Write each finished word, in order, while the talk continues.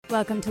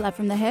Welcome to Love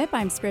from the Hip.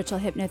 I'm spiritual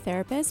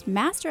hypnotherapist,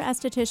 master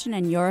esthetician,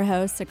 and your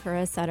host,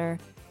 Sakura Sutter.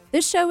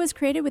 This show was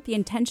created with the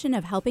intention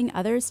of helping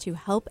others to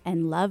help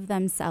and love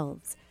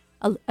themselves.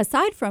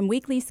 Aside from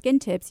weekly skin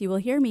tips, you will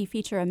hear me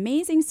feature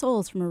amazing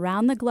souls from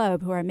around the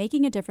globe who are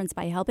making a difference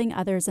by helping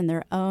others in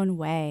their own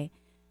way.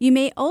 You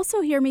may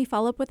also hear me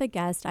follow up with a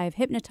guest I have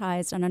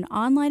hypnotized on an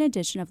online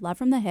edition of Love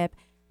from the Hip,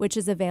 which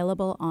is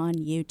available on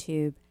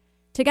YouTube.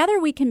 Together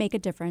we can make a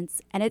difference,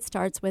 and it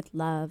starts with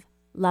love.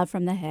 Love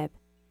from the Hip.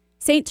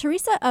 Saint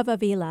Teresa of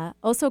Avila,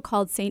 also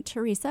called Saint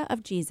Teresa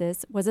of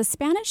Jesus, was a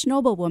Spanish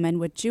noblewoman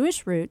with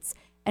Jewish roots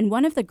and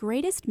one of the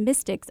greatest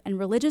mystics and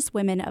religious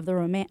women of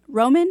the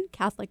Roman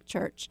Catholic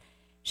Church.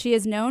 She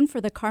is known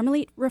for the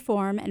Carmelite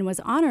reform and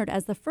was honored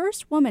as the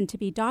first woman to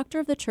be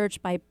doctor of the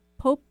church by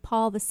Pope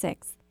Paul VI.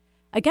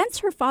 Against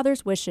her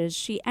father's wishes,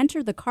 she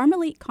entered the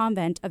Carmelite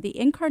convent of the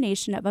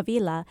Incarnation of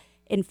Avila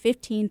in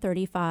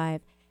 1535,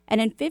 and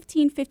in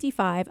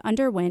 1555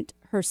 underwent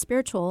her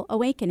spiritual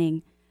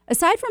awakening.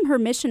 Aside from her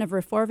mission of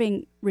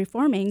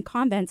reforming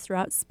convents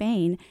throughout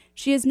Spain,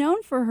 she is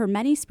known for her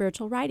many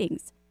spiritual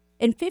writings.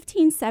 In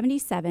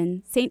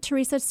 1577, St.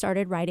 Teresa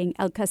started writing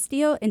El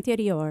Castillo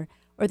Interior,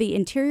 or the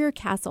Interior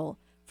Castle,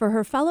 for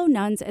her fellow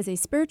nuns as a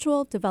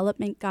spiritual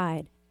development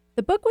guide.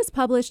 The book was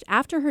published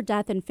after her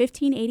death in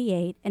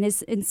 1588 and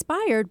is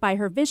inspired by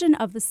her vision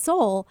of the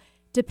soul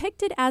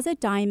depicted as a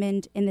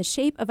diamond in the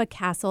shape of a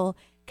castle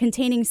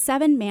containing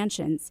 7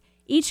 mansions,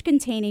 each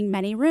containing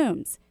many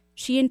rooms.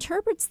 She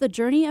interprets the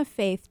journey of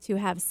faith to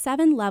have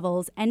 7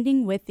 levels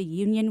ending with the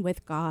union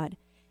with God.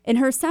 In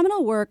her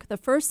seminal work, the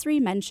first 3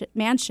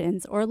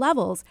 mansions, or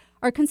levels,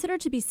 are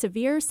considered to be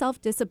severe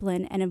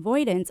self-discipline and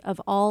avoidance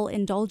of all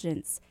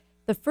indulgence.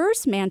 The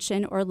first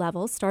mansion, or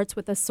level, starts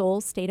with the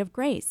soul's state of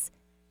grace.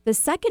 The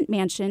second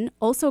mansion,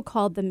 also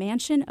called the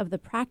mansion of the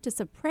practice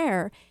of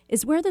prayer,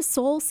 is where the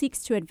soul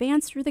seeks to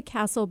advance through the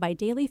castle by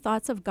daily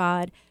thoughts of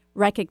God,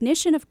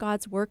 recognition of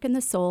God's work in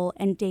the soul,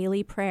 and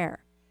daily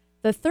prayer.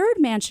 The third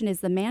mansion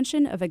is the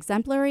mansion of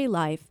exemplary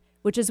life,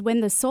 which is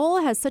when the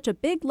soul has such a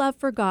big love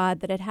for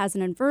God that it has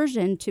an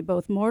aversion to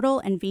both mortal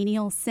and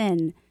venial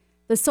sin.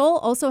 The soul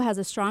also has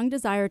a strong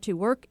desire to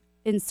work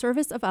in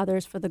service of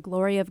others for the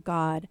glory of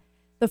God.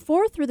 The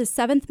 4th through the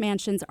 7th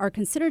mansions are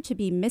considered to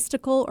be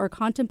mystical or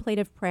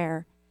contemplative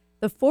prayer.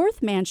 The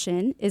 4th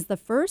mansion is the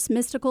first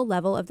mystical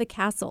level of the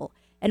castle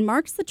and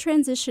marks the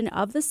transition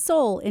of the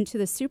soul into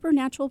the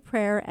supernatural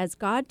prayer as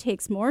God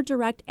takes more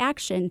direct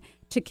action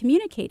to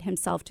communicate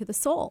himself to the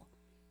soul.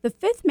 The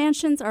 5th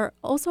mansions are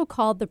also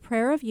called the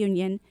prayer of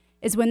union,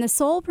 is when the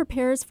soul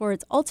prepares for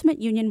its ultimate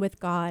union with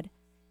God.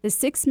 The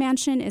 6th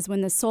mansion is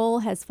when the soul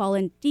has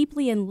fallen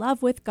deeply in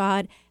love with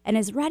God and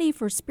is ready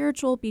for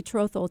spiritual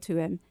betrothal to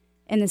him.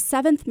 In the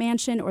 7th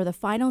mansion, or the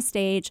final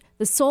stage,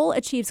 the soul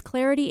achieves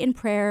clarity in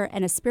prayer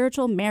and a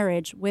spiritual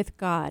marriage with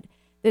God.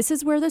 This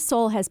is where the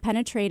soul has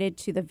penetrated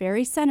to the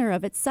very center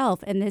of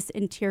itself in this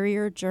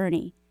interior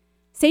journey.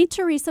 Saint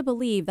Teresa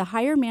believed the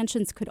higher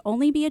mansions could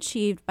only be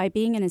achieved by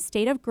being in a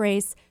state of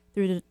grace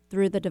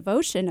through the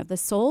devotion of the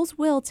soul's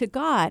will to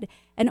God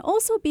and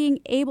also being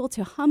able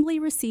to humbly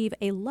receive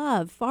a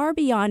love far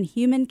beyond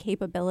human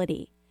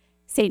capability.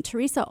 Saint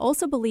Teresa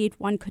also believed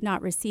one could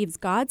not receive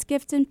God's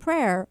gift in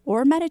prayer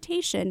or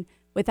meditation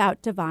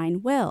without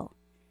divine will.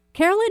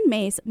 Caroline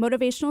Myss,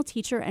 motivational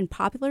teacher and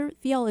popular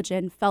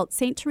theologian, felt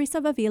St. Teresa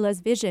of Avila's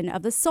vision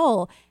of the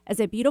soul as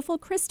a beautiful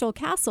crystal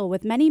castle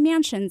with many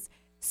mansions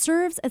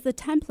serves as the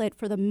template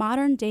for the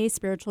modern-day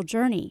spiritual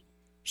journey.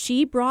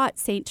 She brought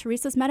St.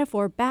 Teresa's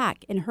metaphor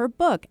back in her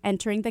book,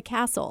 Entering the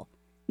Castle.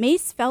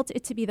 Myss felt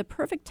it to be the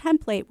perfect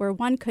template where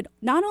one could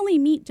not only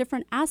meet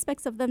different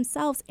aspects of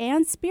themselves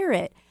and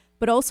spirit,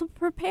 but also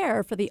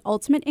prepare for the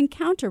ultimate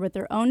encounter with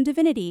their own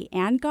divinity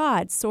and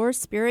God, source,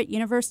 spirit,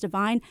 universe,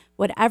 divine,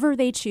 whatever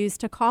they choose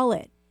to call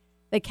it.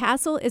 The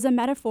castle is a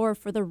metaphor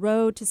for the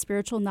road to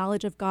spiritual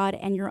knowledge of God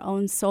and your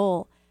own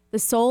soul. The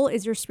soul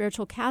is your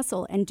spiritual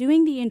castle, and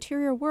doing the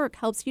interior work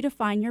helps you to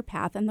find your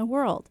path in the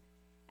world.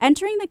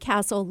 Entering the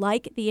castle,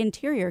 like the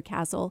interior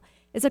castle,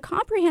 is a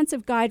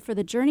comprehensive guide for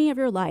the journey of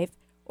your life,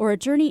 or a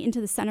journey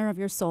into the center of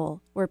your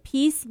soul, where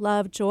peace,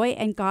 love, joy,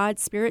 and God,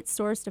 spirit,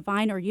 source,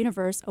 divine, or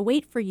universe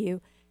await for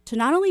you to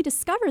not only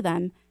discover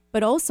them,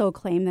 but also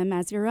claim them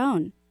as your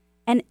own.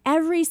 And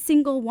every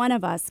single one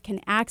of us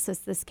can access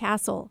this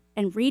castle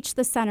and reach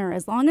the center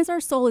as long as our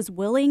soul is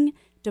willing,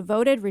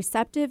 devoted,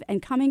 receptive,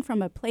 and coming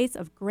from a place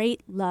of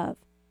great love.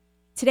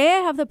 Today I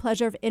have the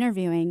pleasure of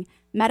interviewing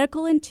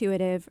medical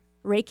intuitive,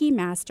 Reiki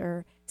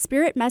master,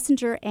 spirit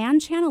messenger,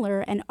 and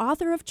channeler, and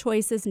author of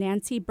Choices,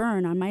 Nancy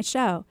Byrne, on my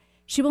show.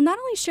 She will not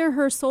only share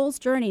her soul's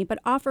journey, but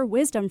offer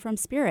wisdom from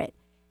spirit.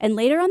 And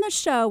later on the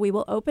show, we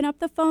will open up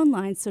the phone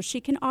lines so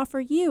she can offer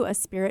you a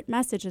spirit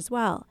message as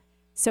well.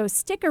 So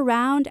stick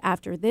around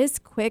after this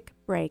quick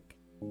break.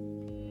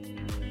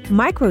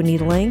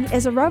 Microneedling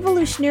is a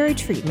revolutionary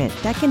treatment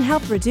that can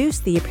help reduce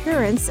the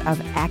appearance of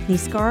acne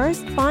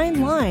scars, fine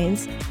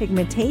lines,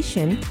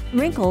 pigmentation,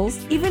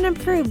 wrinkles, even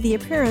improve the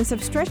appearance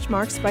of stretch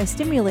marks by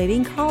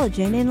stimulating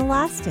collagen and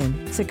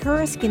elastin.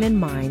 Sakura Skin and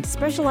Mind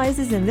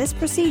specializes in this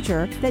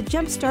procedure that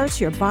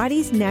jumpstarts your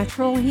body's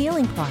natural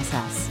healing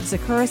process.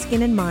 Sakura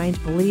Skin and Mind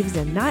believes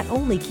in not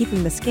only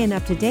keeping the skin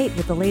up to date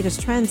with the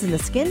latest trends in the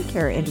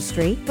skincare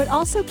industry, but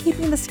also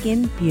keeping the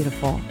skin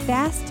beautiful,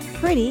 fast,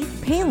 pretty,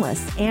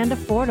 painless, and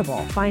affordable.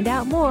 Find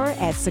out more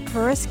at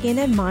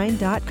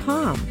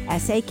sakuraskinandmind.com.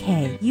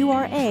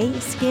 SAKURA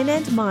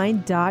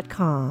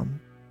skinandmind.com.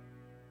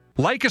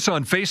 Like us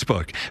on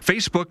Facebook,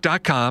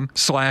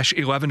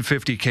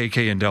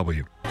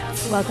 facebook.com/1150kknw.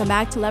 Welcome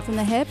back to Love from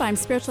the Hip. I'm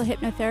spiritual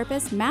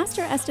hypnotherapist,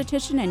 master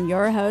esthetician, and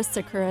your host,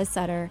 Sakura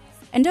Sutter.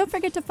 And don't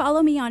forget to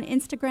follow me on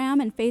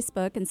Instagram and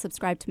Facebook and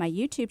subscribe to my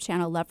YouTube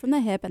channel, Love from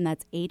the Hip, and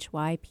that's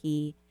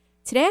HYP.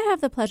 Today I have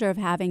the pleasure of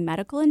having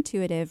medical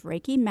intuitive,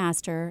 Reiki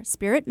master,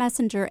 spirit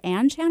messenger,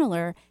 and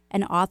channeler,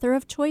 and author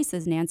of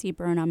Choices, Nancy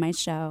Byrne, on my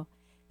show.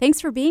 Thanks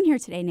for being here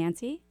today,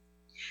 Nancy.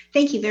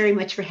 Thank you very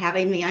much for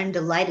having me. I'm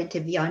delighted to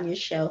be on your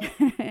show.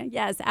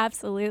 Yes,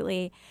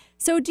 absolutely.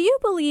 So do you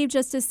believe,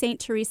 just as St.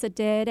 Teresa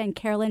did and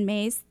Carolyn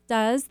Myss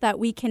does, that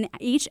we can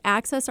each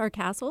access our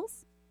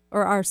castles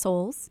or our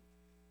souls?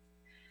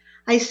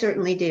 I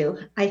certainly do.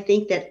 I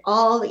think that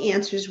all the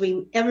answers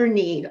we ever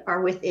need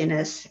are within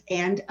us,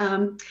 and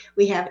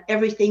we have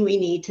everything we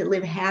need to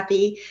live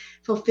happy,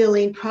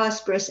 fulfilling,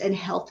 prosperous, and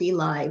healthy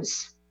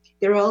lives.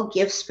 They're all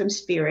gifts from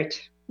Spirit.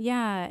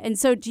 Yeah. And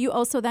so do you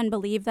also then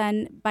believe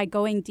then by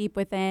going deep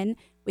within,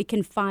 we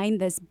can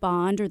find this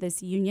bond or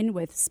this union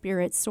with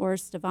Spirit,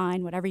 Source,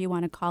 Divine, whatever you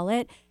want to call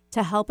it,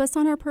 to help us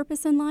on our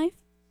purpose in life?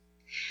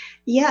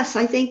 Yes,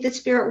 I think that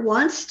Spirit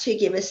wants to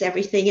give us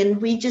everything, and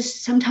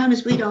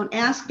sometimes we don't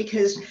ask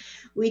because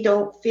we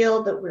don't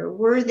feel that we're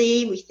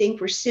worthy. We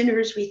think we're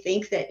sinners. We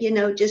think that,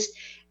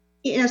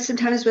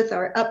 sometimes with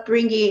our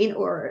upbringing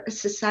or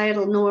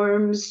societal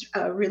norms,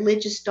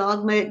 religious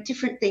dogma,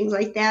 different things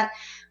like that,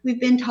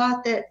 we've been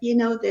taught that,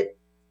 that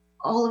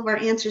all of our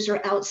answers are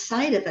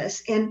outside of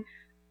us. And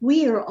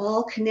we are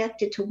all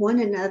connected to one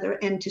another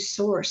and to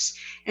Source.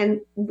 And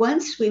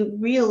once we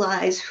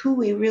realize who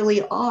we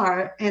really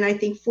are, and I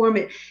think form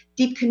a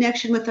deep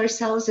connection with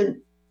ourselves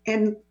and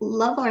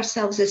love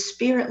ourselves as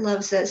Spirit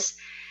loves us,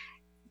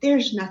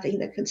 there's nothing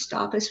that can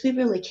stop us. We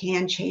really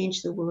can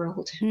change the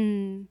world.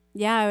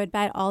 Yeah, I would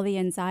bet all the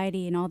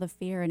anxiety and all the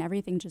fear and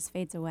everything just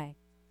fades away.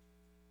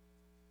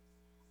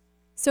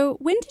 So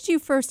when did you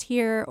first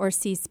hear or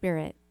see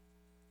Spirit?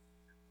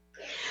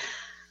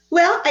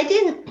 Well, I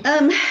didn't.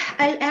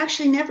 I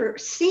actually never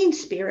seen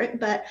Spirit,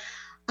 but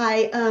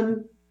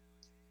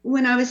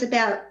when I was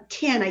about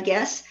 10, I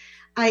guess,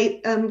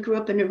 I grew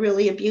up in a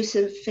really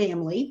abusive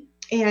family,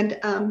 and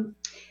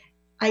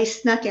I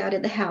snuck out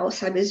of the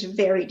house. I was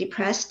very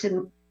depressed,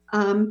 and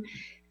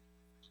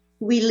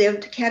we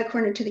lived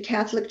cat-a-corner to the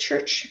Catholic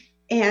Church,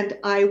 and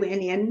I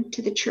went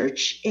into the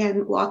church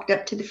and walked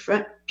up to the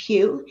front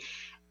pew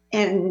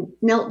and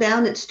knelt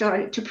down and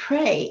started to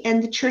pray.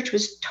 And the church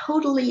was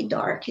totally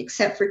dark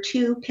except for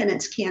 2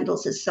 penance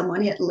candles that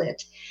someone had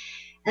lit.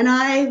 And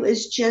I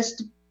was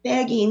just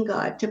begging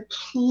God to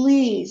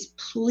please,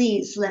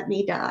 please let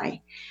me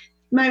die.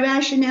 My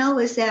rationale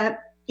was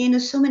that,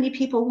 so many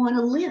people want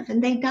to live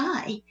and they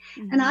die.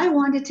 Mm-hmm. And I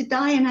wanted to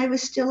die and I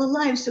was still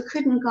alive. So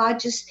couldn't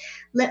God just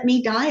let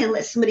me die and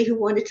let somebody who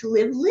wanted to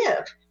live,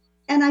 live?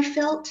 And I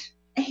felt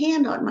a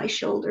hand on my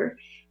shoulder.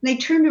 And I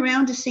turned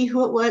around to see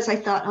who it was. I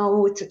thought,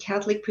 oh, it's a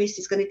Catholic priest.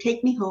 He's going to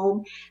take me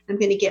home. I'm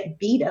going to get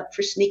beat up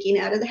for sneaking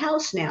out of the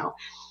house now.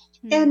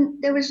 Mm-hmm. And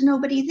there was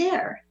nobody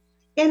there.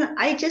 And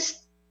I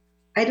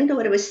don't know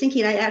what I was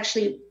thinking. I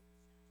actually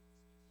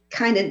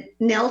kind of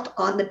knelt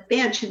on the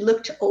bench and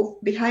looked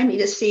behind me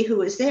to see who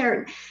was there.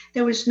 And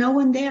there was no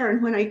one there.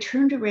 And when I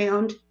turned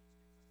around,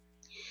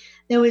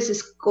 there was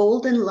this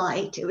golden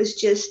light. It was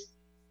just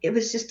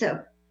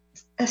a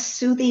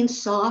soothing,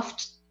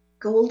 soft,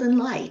 golden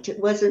light. It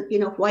wasn't,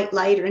 white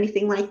light or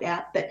anything like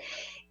that, but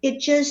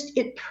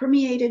it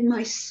permeated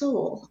my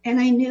soul. And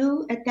I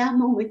knew at that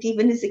moment,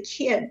 even as a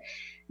kid,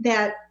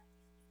 that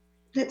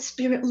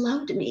Spirit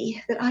loved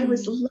me, that I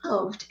was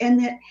loved,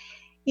 and that,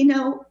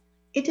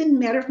 it didn't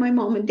matter if my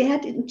mom and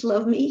dad didn't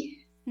love me.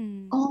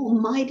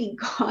 Almighty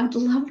God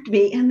loved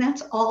me, and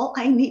that's all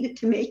I needed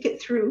to make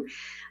it through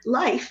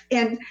life.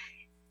 And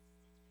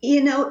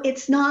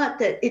it's not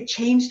that it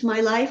changed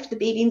my life. The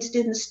beatings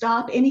didn't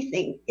stop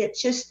anything.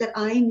 It's just that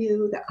I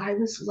knew that I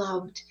was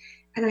loved,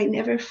 and I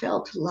never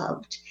felt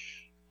loved.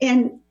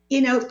 And,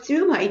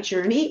 through my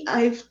journey,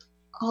 I've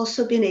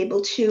also been able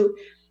to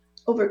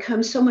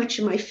overcome so much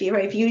of my fear.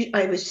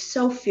 I was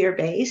so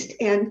fear-based,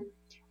 and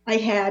I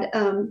had,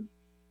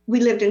 we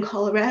lived in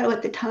Colorado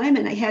at the time,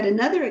 and I had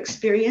another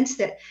experience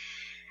that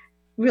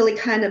really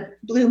kind of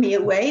blew me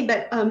away.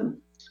 But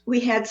we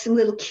had some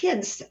little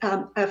kids,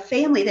 a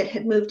family that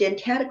had moved in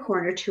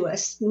cat-a-corner to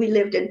us. We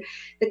lived in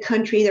the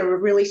country. There were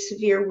really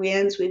severe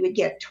winds. We would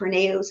get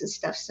tornadoes and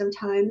stuff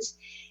sometimes.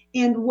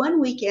 And one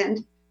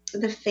weekend,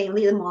 the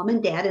family, the mom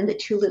and dad and the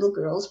two little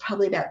girls,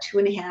 probably about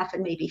 2.5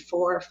 and maybe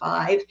 4 or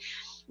 5,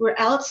 were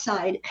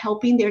outside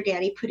helping their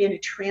daddy put in a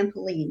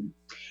trampoline.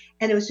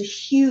 And it was a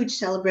huge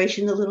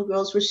celebration. The little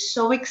girls were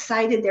so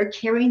excited. They're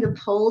carrying the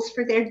poles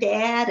for their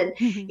dad and,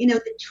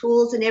 the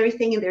tools and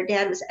everything. And their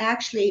dad was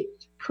actually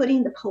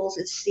putting the poles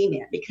in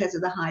cement because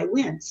of the high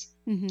winds.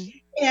 Mm-hmm.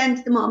 And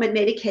the mom had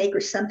made a cake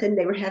or something.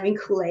 They were having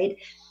Kool-Aid.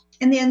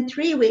 And then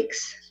 3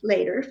 weeks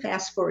later,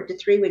 fast forward to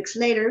 3 weeks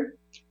later,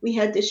 we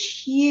had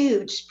this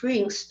huge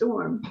spring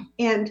storm.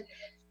 And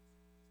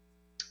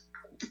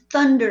the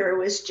thunder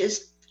was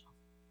just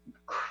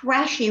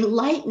crashing,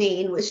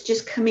 lightning was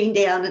just coming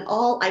down, and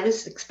I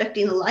was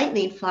expecting a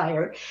lightning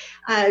fire.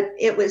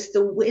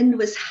 The wind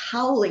was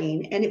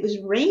howling and it was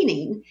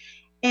raining,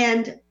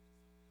 and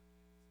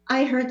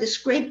I heard this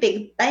great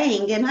big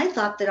bang, and I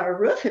thought that our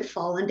roof had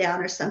fallen down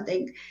or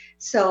something.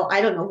 So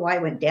I don't know why I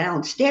went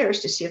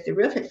downstairs to see if the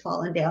roof had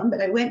fallen down, but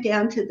I went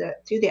down through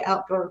the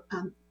outdoor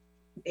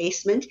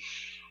basement,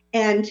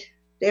 and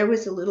there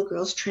was a little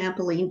girl's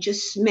trampoline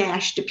just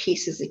smashed to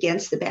pieces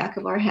against the back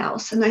of our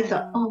house. And I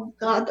thought, oh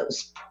God,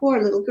 those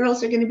poor little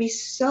girls are going to be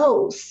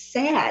so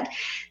sad.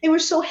 They were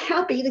so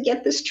happy to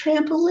get this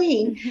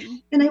trampoline. Mm-hmm.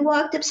 And I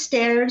walked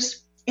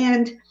upstairs,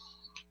 and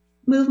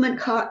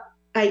movement out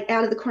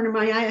of the corner of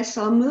my eye, I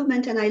saw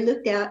movement, and I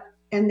looked out,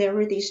 and there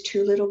were these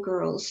two little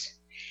girls.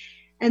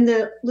 And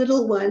the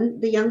little one,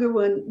 the younger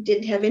one,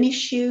 didn't have any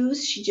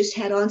shoes. She just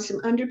had on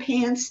some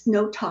underpants,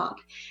 no top.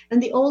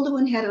 And the older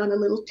one had on a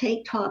little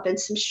tank top and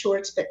some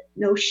shorts, but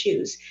no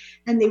shoes.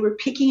 And they were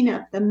picking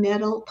up the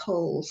metal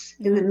poles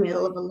in the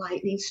middle of a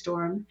lightning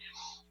storm.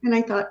 And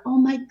I thought, oh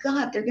my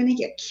God, they're going to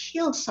get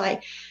killed. So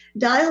I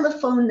dialed the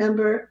phone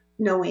number,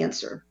 no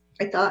answer.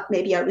 I thought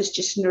maybe I was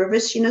just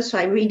nervous, so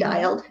I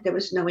redialed. There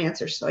was no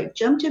answer. So I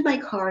jumped in my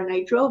car and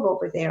I drove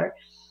over there.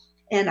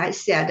 And I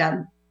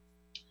said,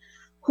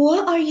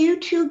 what are you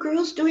two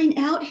girls doing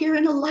out here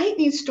in a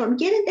lightning storm?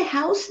 Get in the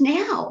house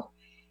now.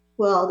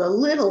 Well, the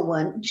little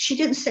one, she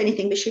didn't say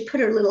anything, but she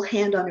put her little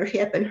hand on her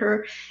hip, and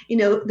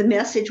the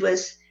message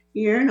was,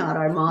 you're not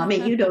our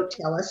mommy. You don't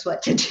tell us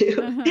what to do.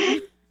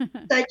 So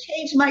I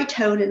changed my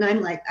tone, and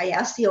I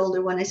asked the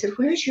older one, I said,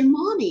 where's your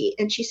mommy?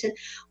 And she said,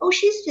 oh,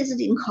 she's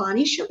visiting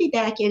Connie. She'll be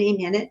back any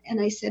minute.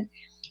 And I said,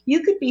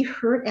 you could be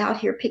hurt out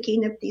here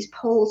picking up these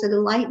poles in a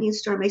lightning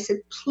storm. I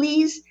said,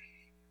 please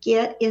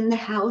get in the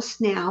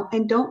house now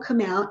and don't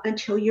come out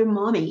until your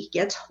mommy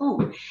gets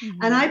home. Mm-hmm.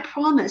 And I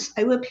promise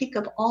I will pick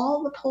up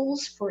all the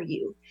poles for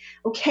you.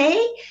 Okay?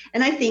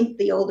 And I think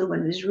the older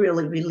one was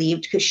really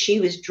relieved because she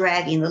was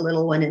dragging the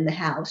little one in the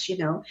house,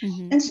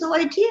 Mm-hmm. And so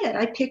I did.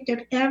 I picked up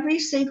every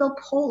single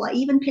pole. I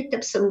even picked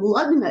up some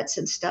lug nuts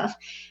and stuff,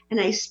 and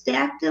I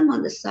stacked them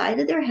on the side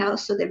of their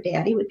house so their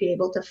daddy would be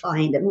able to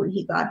find them when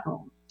he got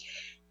home.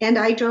 And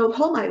I drove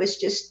home. I was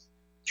just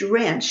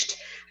drenched.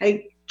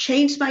 I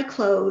changed my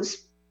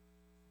clothes.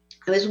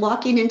 I was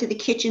walking into the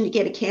kitchen to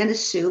get a can of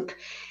soup,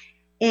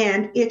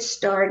 and it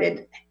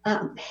started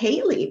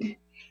hailing.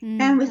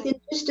 Mm-hmm. And within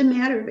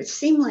it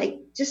seemed like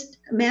just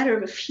a matter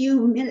of a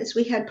few minutes,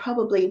 we had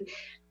probably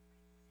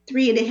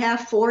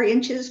 3.5, 4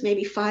 inches,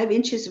 maybe 5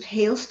 inches of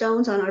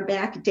hailstones on our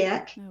back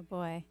deck. Oh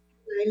boy.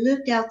 I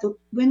looked out the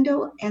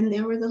window, and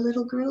there were the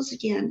little girls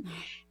again.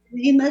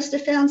 They must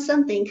have found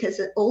something, because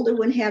the older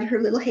one had her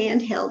little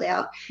hand held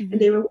out, mm-hmm.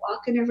 and they were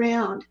walking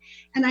around.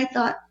 And I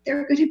thought,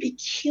 they're going to be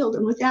killed.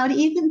 And without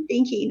even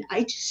thinking,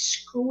 I just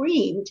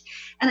screamed.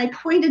 And I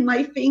pointed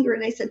my finger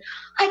and I said,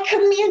 I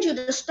command you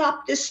to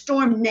stop this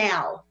storm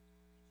now.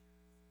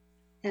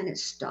 And it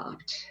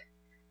stopped.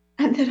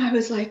 And then I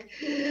was like,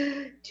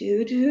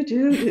 do. This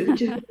is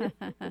just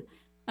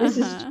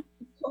a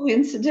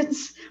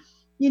coincidence.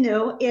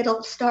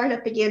 It'll start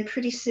up again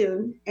pretty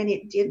soon. And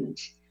it didn't.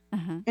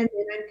 Uh-huh. And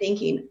then I'm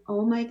thinking,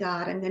 oh my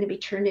God, I'm going to be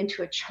turned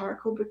into a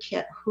charcoal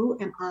briquette. Who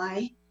am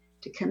I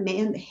to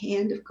command the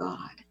hand of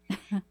God?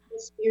 The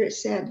Spirit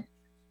said,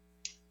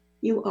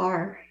 you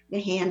are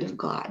the hand of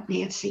God,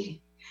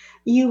 Nancy.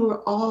 You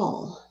are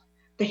all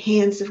the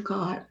hands of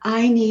God.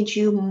 I need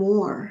you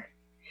more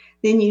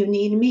than you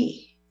need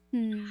me.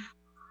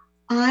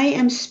 I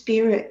am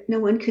spirit. No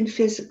one can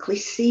physically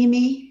see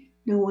me.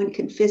 No one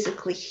can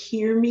physically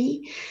hear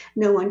me.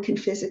 No one can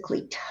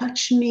physically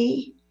touch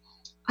me.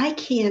 I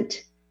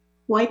can't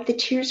wipe the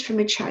tears from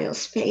a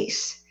child's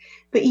face,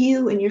 but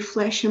you and your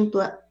flesh and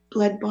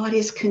blood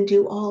bodies can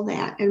do all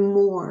that and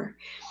more.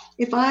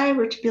 If I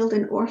were to build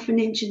an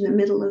orphanage in the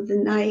middle of the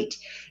night,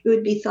 it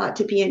would be thought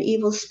to be an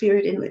evil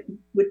spirit and it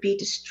would be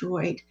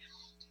destroyed.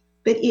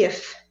 But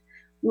if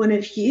one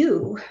of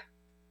you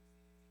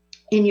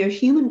in your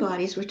human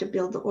bodies were to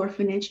build the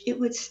orphanage, it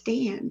would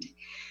stand.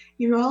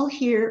 You're all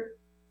here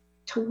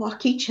to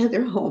walk each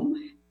other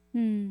home.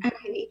 And I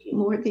need you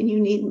more than you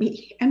need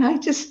me. And I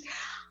just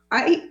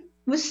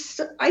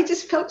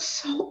felt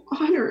so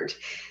honored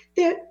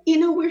that,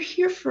 we're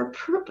here for a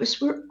purpose.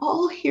 We're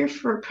all here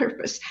for a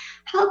purpose.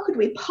 How could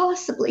we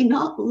possibly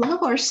not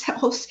love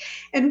ourselves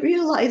and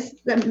realize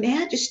the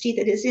majesty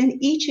that is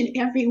in each and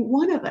every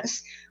one of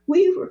us?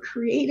 We were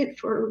created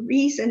for a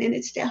reason, and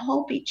it's to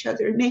help each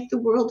other and make the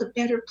world a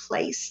better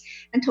place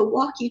and to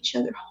walk each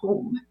other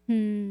home.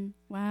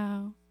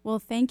 Wow. Well,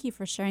 thank you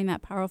for sharing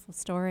that powerful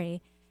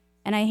story.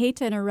 And I hate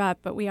to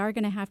interrupt, but we are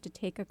going to have to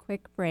take a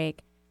quick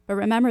break. But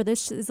remember,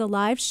 this is a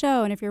live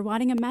show, and if you're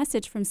wanting a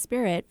message from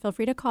Spirit, feel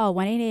free to call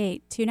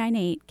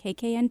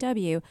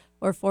 1-888-298-KKNW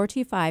or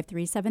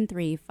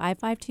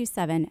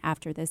 425-373-5527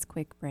 after this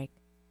quick break.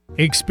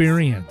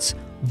 Experience.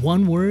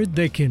 One word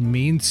that can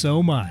mean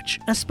so much,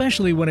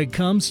 especially when it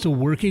comes to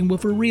working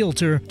with a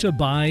realtor to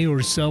buy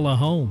or sell a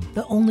home.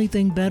 The only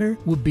thing better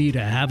would be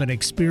to have an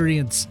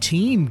experienced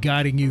team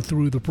guiding you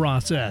through the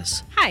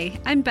process. Hi,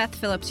 I'm Beth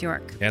Phillips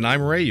York. And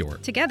I'm Ray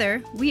York.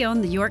 Together, we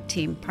own the York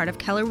team, part of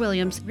Keller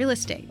Williams Real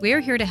Estate. We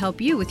are here to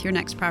help you with your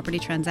next property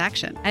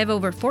transaction. I have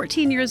over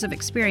 14 years of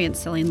experience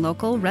selling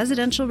local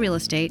residential real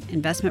estate,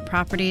 investment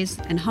properties,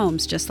 and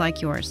homes just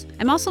like yours.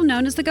 I'm also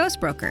known as the Ghost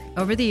Broker.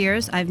 Over the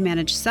years, I've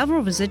managed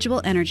several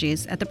residual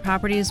energies at the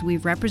properties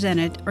we've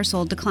represented or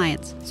sold to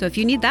clients. So if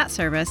you need that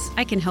service,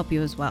 I can help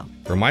you as well.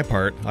 For my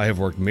part, I have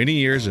worked many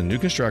years in new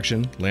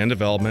construction, land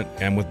development,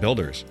 and with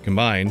builders.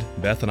 Combined,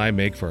 Beth and I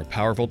make for a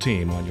powerful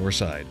team on your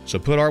side. So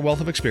put our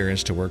wealth of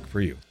experience to work for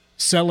you.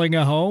 Selling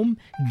a home?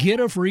 Get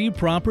a free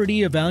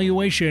property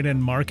evaluation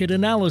and market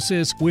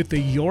analysis with the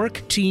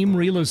York Team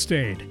Real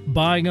Estate.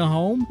 Buying a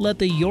home? Let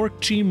the York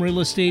Team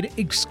Real Estate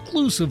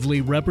exclusively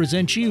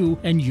represent you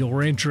and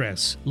your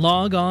interests.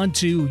 Log on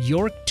to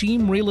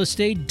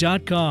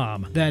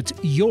YorkTeamRealEstate.com. That's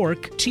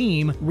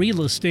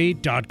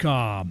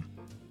YorkTeamRealEstate.com.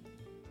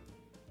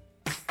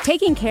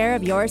 Taking care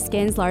of your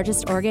skin's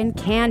largest organ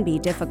can be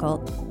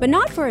difficult, but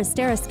not for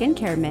Astera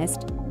Skincare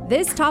Mist.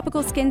 This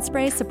topical skin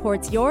spray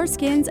supports your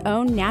skin's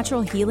own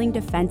natural healing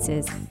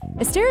defenses.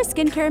 Astera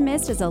Skincare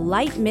Mist is a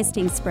light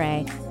misting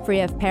spray, free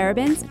of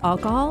parabens,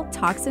 alcohol,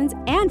 toxins,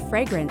 and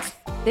fragrance.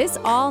 This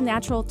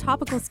all-natural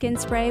topical skin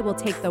spray will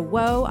take the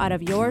woe out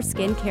of your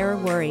skincare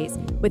worries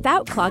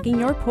without clogging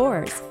your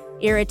pores.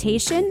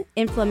 Irritation,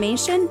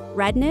 inflammation,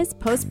 redness,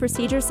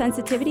 post-procedure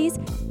sensitivities?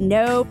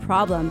 No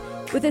problem.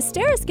 With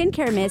Astera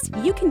Skincare Mist,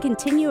 you can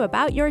continue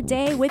about your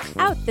day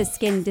without the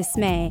skin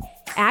dismay.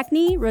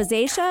 Acne,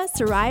 rosacea,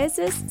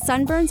 psoriasis,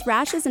 sunburns,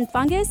 rashes, and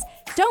fungus?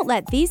 Don't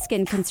let these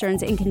skin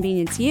concerns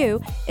inconvenience you.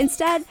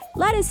 Instead,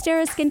 let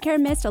Astera Skincare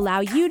Mist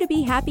allow you to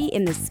be happy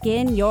in the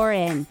skin you're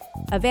in.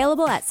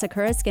 Available at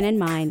Sakura Skin and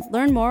Mind.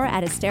 Learn more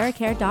at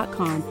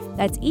asteracare.com.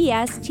 That's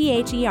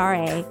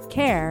ESTHERA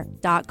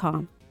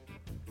care.com.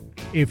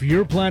 If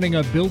you're planning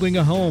on building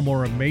a home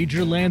or a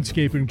major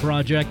landscaping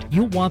project,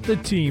 you'll want the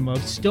team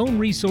of Stone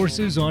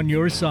Resources on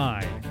your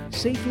side.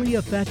 Safely,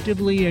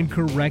 effectively, and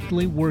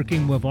correctly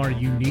working with our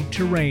unique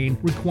terrain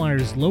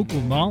requires local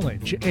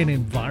knowledge and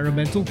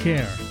environmental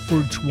care.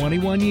 For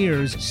 21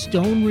 years,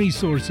 Stone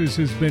Resources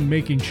has been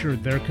making sure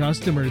their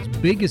customers'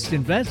 biggest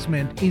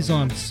investment is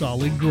on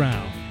solid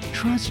ground.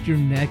 Trust your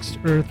next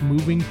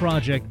earth-moving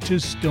project to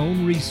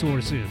Stone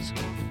Resources.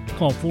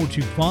 Call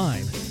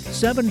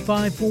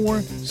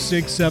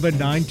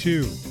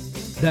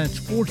 425-754-6792. That's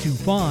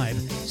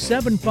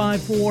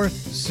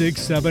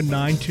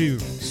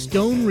 425-754-6792.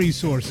 Stone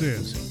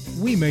Resources.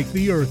 We make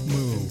the earth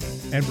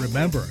move. And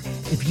remember,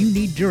 if you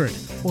need dirt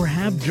or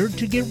have dirt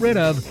to get rid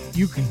of,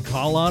 you can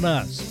call on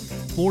us.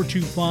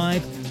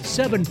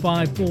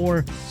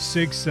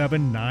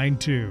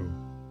 425-754-6792.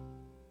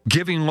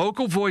 Giving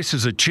local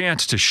voices a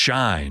chance to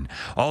shine.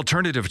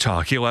 Alternative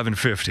Talk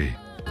 1150.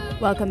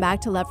 Welcome back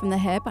to Love from the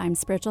Hip. I'm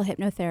spiritual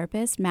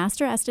hypnotherapist,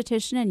 master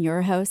esthetician, and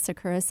your host,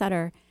 Sakura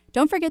Sutter.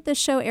 Don't forget this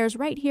show airs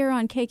right here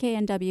on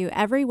KKNW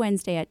every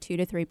Wednesday at 2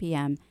 to 3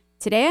 p.m.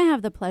 Today I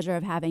have the pleasure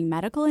of having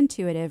medical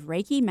intuitive,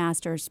 Reiki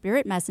master,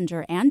 spirit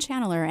messenger, and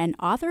channeler, and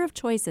author of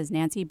Choices,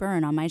 Nancy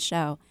Byrne, on my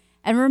show.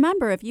 And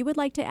remember, if you would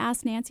like to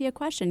ask Nancy a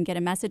question, get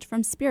a message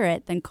from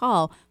Spirit, then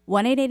call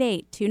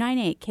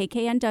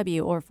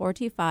 1-888-298-KKNW or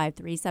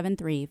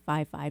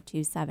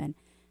 425-373-5527.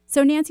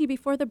 So, Nancy,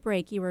 before the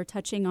break, you were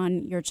touching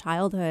on your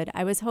childhood.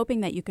 I was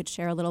hoping that you could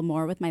share a little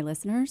more with my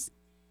listeners.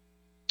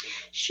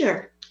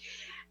 Sure.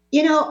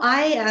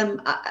 I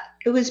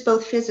was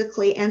both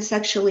physically and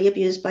sexually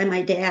abused by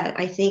my dad,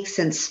 I think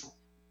since,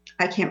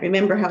 I can't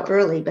remember how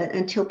early, but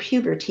until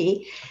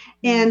puberty.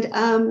 And,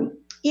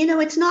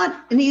 it's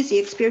not an easy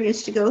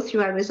experience to go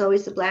through. I was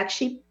always the black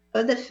sheep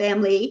of the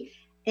family.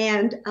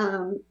 And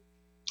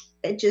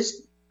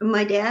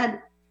my dad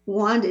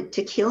wanted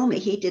to kill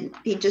me.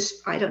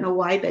 I don't know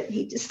why, but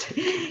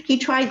he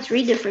tried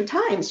 3 different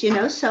times,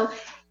 So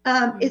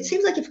it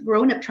seems like if a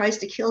grown-up tries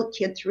to kill a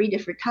kid 3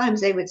 different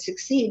times, they would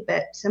succeed,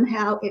 but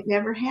somehow it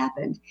never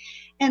happened.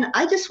 And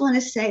I just want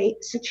to say,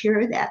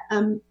 Sakura, that,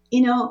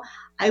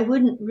 I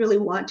wouldn't really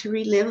want to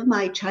relive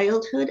my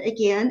childhood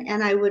again,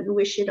 and I wouldn't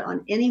wish it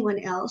on anyone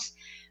else.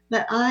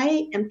 But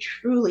I am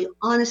truly,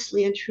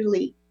 honestly, and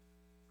truly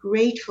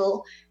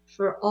grateful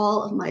for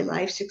all of my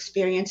life's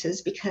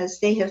experiences, because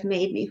they have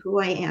made me who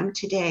I am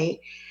today.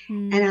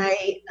 And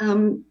I,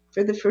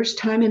 for the first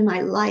time in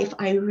my life,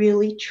 I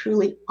really,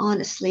 truly,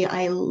 honestly,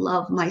 I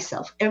love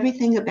myself.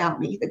 Everything about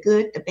me, the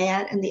good, the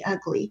bad, and the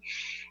ugly.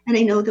 And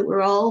I know that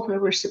we're all where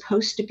we're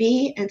supposed to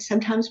be. And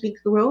sometimes we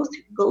go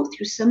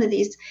through some of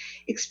these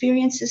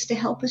experiences to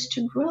help us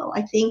to grow.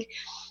 I think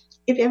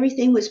if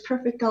everything was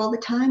perfect all the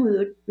time, we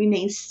would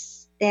remain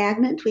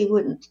stagnant. We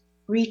wouldn't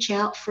reach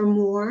out for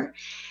more.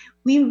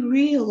 We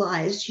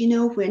realized,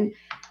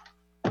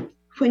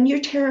 when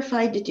you're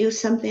terrified to do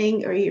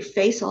something, or you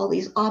face all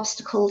these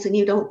obstacles and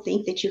you don't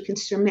think that you can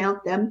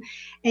surmount them,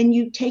 and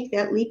you take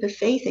that leap of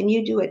faith and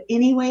you do it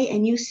anyway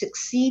and you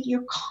succeed,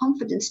 your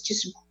confidence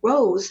just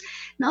grows,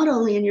 not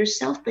only in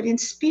yourself, but in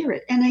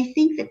spirit. And I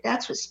think that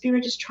that's what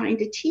spirit is trying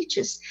to teach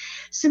us.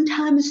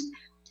 Sometimes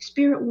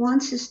spirit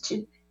wants us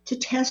to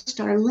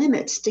test our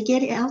limits, to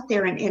get out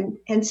there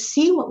and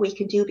see what we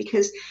can do,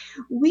 because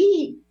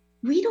we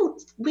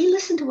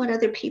listen to what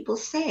other people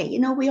say.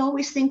 We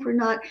always think we're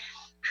not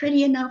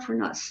pretty enough, we're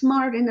not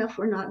smart enough,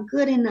 we're not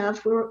good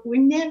enough, we're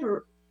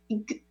never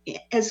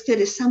as good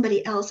as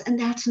somebody else, and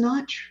that's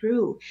not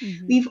true.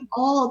 We've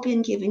all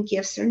been given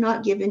gifts. They're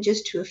not given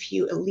just to a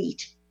few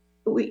elite.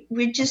 We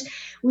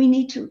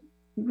need to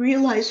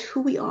realize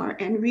who we are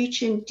and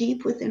reach in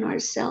deep within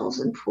ourselves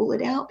and pull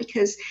it out,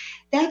 because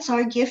that's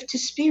our gift to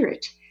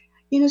spirit.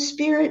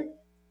 Spirit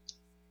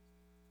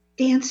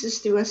dances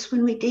through us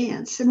when we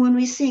dance, and when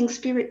we sing,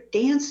 spirit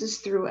dances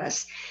through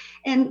us.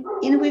 And,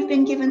 we've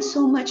been given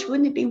so much.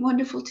 Wouldn't it be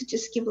wonderful to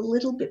just give a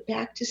little bit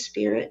back to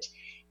spirit?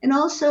 And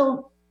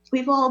also,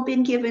 we've all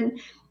been given,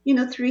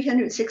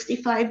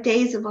 365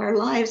 days of our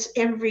lives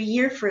every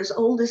year for as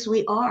old as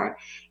we are.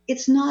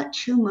 It's not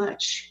too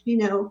much,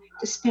 to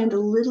spend a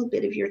little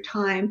bit of your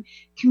time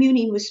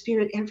communing with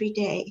spirit every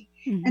day.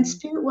 And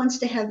spirit wants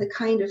to have the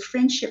kind of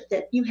friendship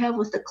that you have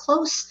with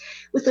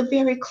a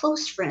very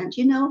close friend.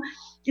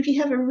 If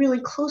you have a really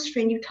close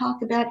friend, you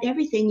talk about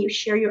everything. You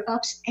share your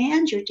ups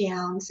and your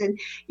downs and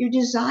your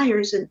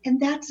desires. And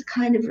that's the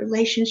kind of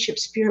relationship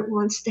spirit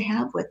wants to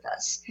have with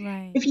us.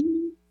 Right. If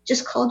you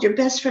just called your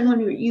best friend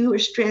when you were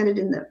stranded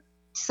in the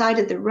side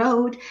of the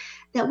road,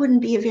 that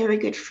wouldn't be a very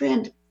good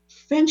friend.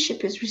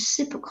 Friendship is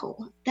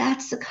reciprocal.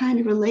 That's the kind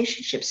of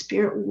relationship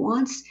spirit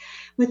wants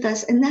with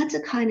us. And that's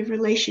a kind of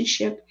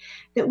relationship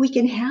that we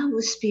can have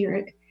with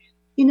spirit.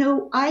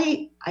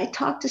 I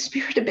talk to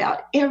spirit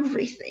about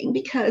everything,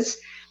 because,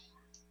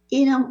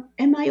 in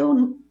my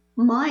own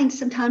mind,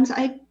 sometimes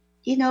I'm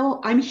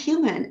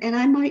human and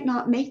I might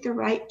not make the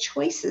right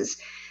choices,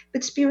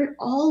 but spirit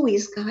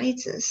always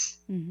guides us.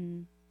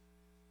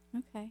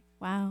 Okay.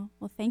 Wow.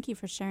 Well, thank you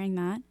for sharing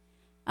that.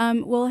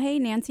 Well, hey,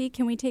 Nancy,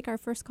 can we take our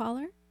first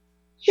caller?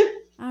 Sure.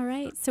 All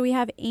right. So we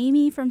have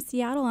Amy from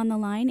Seattle on the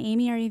line.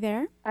 Amy, are you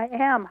there? I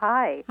am.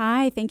 Hi.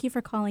 Hi. Thank you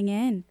for calling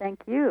in.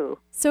 Thank you.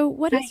 So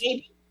what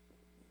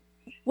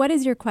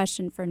is your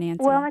question for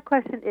Nancy? Well, my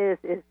question is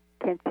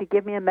can she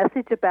give me a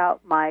message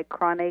about my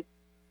chronic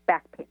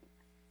back pain?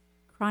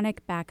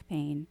 Chronic back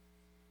pain.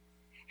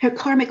 Her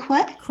karmic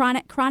what?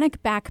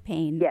 Chronic back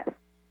pain. Yes.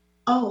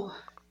 Oh.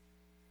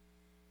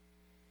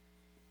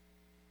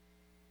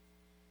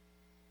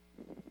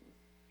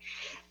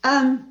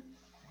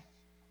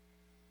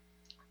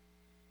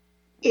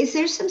 Is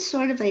there some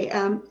sort of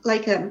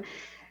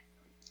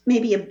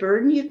maybe a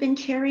burden you've been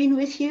carrying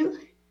with you?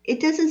 It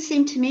doesn't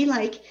seem to me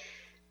like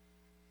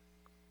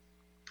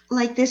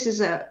this is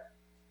a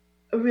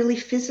really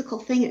physical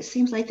thing. It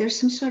seems like there's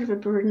some sort of a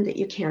burden that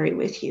you carry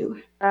with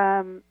you.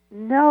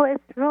 No,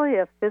 it's really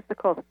a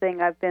physical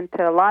thing. I've been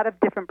to a lot of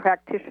different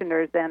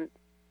practitioners, and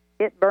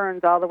it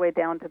burns all the way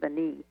down to the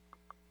knee.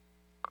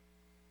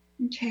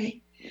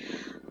 Okay.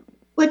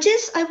 Well,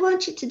 I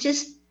want you to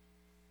just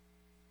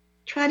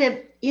try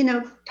to,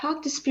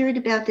 talk to spirit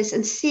about this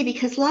and see,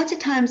 because lots of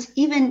times,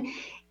 even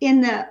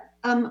in the,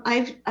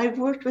 I've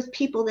worked with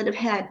people that have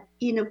had,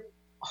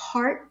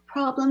 heart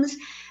problems,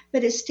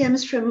 but it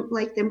stems from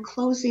them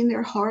closing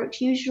their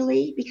heart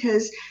usually,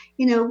 because,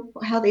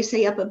 how they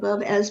say up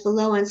above as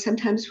below. And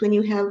sometimes when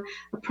you have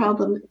a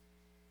problem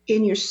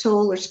in your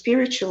soul or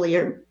spiritually,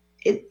 or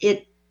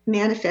it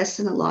manifests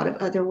in a lot of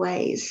other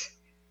ways.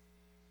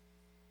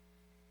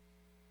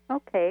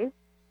 Okay.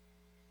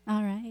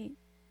 All right.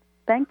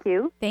 Thank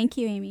you. Thank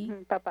you, Amy.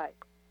 Bye-bye.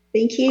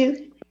 Thank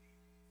you.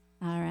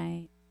 All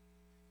right.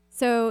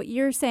 So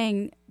you're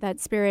saying that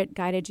spirit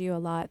guided you a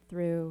lot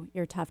through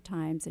your tough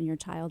times in your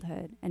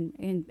childhood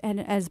and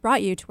has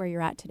brought you to where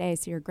you're at today,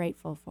 so you're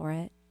grateful for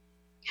it.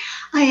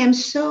 I am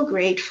so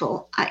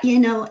grateful,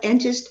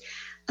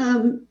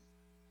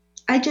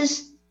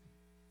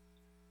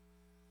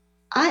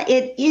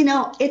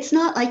 it's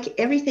not like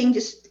everything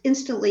just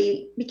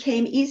instantly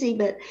became easy,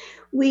 but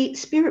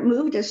Spirit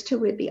moved us to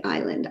Whidbey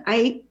Island.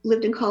 I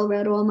lived in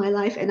Colorado all my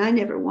life, and I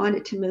never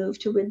wanted to move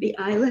to Whidbey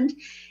Island.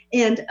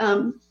 And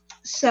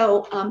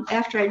so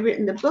after I'd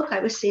written the book,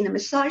 I was seeing a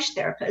massage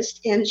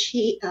therapist, and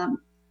she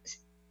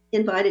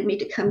invited me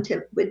to come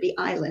to Whidbey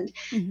Island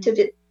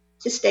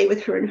to stay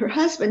with her and her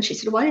husband. She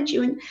said, why don't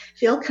you and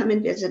Phil come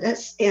and visit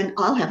us, and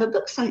I'll have a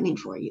book signing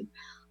for you.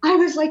 I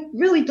was like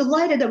really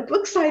delighted. A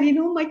book signing.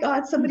 Oh my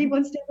God, somebody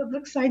wants to have a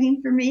book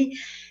signing for me.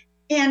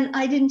 And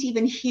I didn't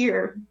even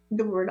hear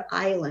the word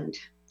island.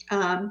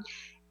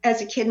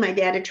 As a kid, my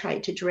dad had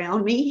tried to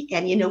drown me.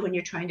 And you know, when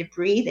you're trying to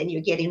breathe and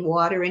you're getting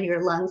water in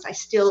your lungs, I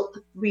still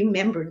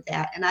remembered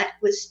that. And I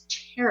was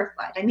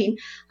terrified. I mean,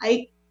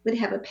 I would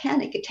have a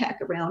panic attack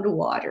around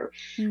water.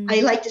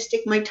 I like to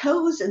stick my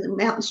toes in the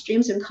mountain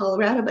streams in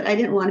Colorado, but I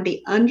didn't want to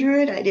be under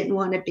it. I didn't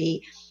want to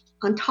be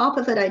on top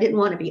of it. I didn't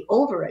want to be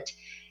over it.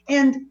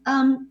 And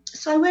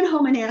so I went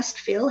home and asked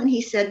Phil, and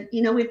he said,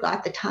 you know, we've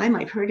got the time.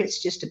 I've heard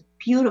it's just a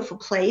beautiful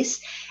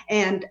place.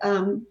 And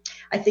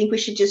I think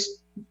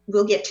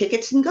we'll get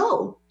tickets and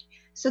go.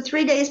 So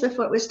 3 days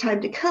before it was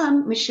time to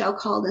come, Michelle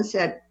called and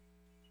said,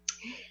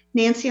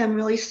 Nancy, I'm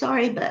really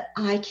sorry, but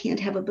I can't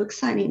have a book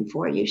signing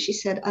for you. She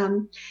said,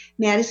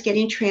 Matt is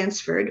getting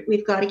transferred.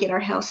 We've got to get our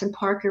house in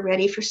Parker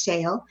ready for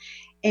sale.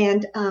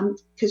 And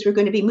because we're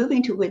going to be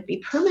moving to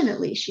Whidbey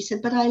permanently. She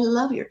said, but I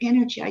love your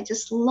energy. I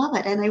just love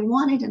it. And I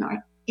want it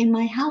in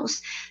my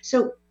house.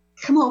 So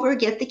come over,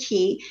 get the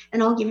key,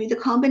 and I'll give you the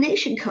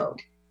combination code.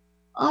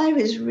 I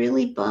was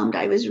really bummed.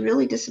 I was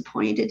really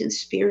disappointed in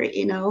Spirit,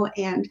 you know,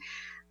 and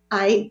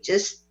I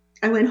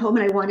went home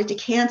and I wanted to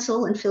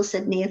cancel. And Phil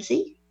said,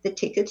 Nancy, the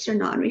tickets are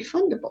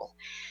non-refundable.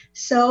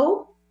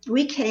 So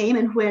we came,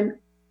 and when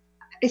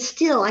I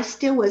still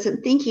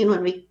wasn't thinking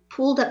when we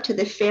pulled up to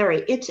the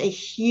ferry. It's a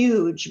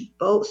huge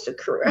boat,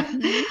 Sakura.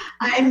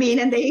 I mean,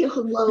 and they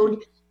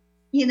load,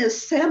 you know,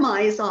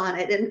 semis on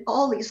it and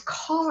all these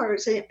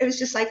cars. And it was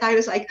just like, I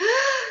was like,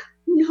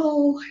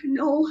 no,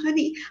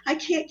 honey, I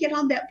can't get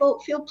on that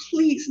boat. Phil,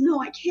 please,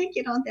 no, I can't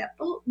get on that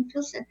boat. And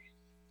Phil said,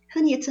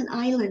 honey, it's an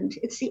island.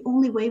 It's the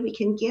only way we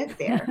can get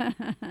there.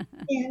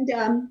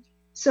 And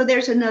so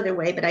there's another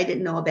way, but I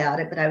didn't know about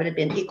it, but I would have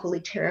been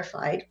equally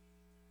terrified.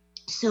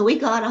 So we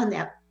got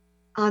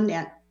on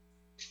that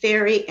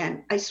ferry,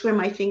 and I swear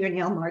my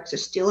fingernail marks are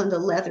still in the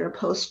leather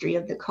upholstery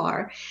of the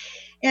car.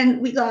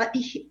 And we got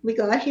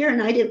here,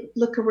 and I didn't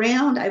look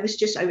around. I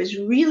was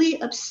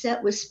really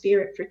upset with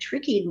Spirit for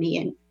tricking me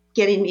and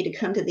getting me to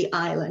come to the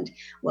island.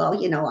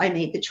 Well, you know, I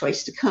made the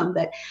choice to come,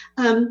 but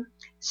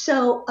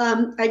so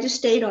I just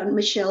stayed on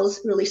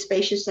Michelle's really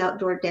spacious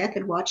outdoor deck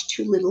and watched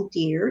two little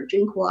deer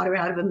drink water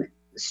out of a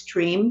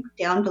stream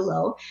down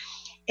below.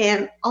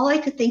 And all I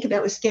could think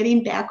about was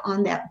getting back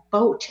on that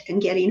boat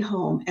and getting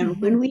home. And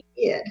when we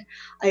did,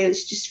 I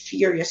was just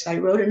furious. I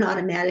wrote an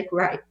automatic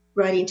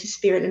writing to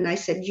Spirit, and I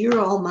said, you're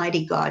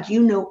Almighty God.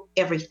 You know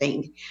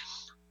everything.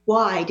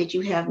 Why did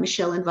you have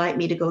Michelle invite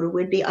me to go to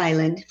Whidbey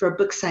Island for a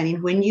book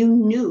signing when you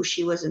knew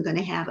she wasn't going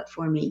to have it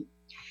for me?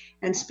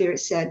 And Spirit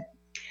said,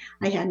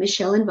 I had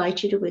Michelle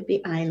invite you to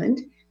Whidbey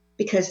Island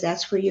because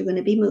that's where you're going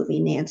to be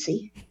moving,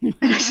 Nancy. And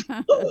I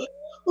said,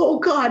 oh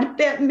God,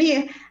 bet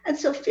me. And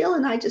so Phil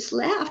and I just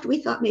laughed.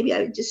 We thought maybe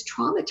I was just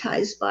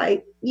traumatized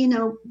by, you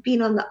know,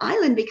 being on the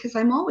island because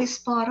I'm always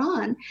spot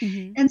on.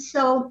 And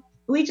so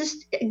we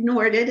just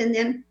ignored it. And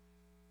then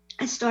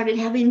I started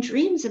having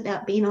dreams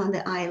about being on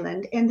the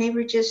island, and they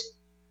were just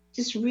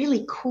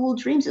really cool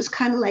dreams. It's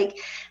kind of like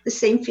the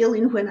same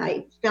feeling when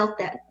I felt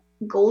that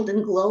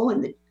golden glow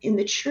in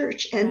the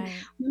church. And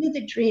one of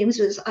the dreams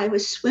was I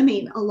was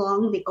swimming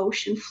along the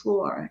ocean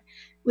floor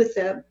with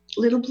a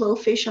little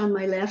blowfish on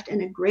my left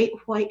and a great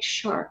white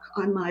shark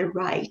on my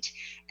right.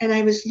 And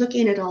I was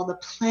looking at all the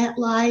plant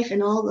life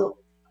and all the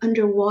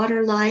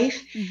underwater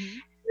life.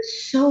 It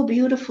was so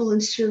beautiful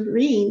and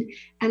serene,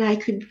 and I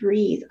could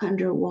breathe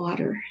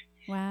underwater.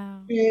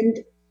 Wow.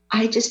 And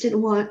I just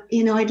didn't want,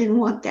 I didn't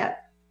want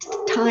that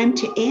time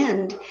to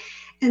end.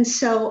 And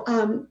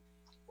so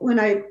when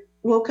I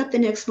woke up the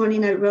next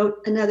morning, I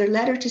wrote another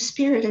letter to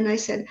Spirit, and I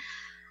said,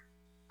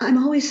 I'm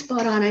always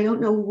spot on. I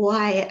don't know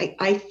why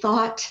I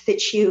thought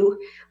that you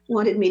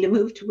wanted me to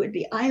move to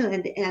Whidbey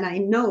Island, and I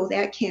know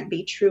that can't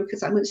be true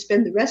because I'm going to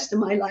spend the rest of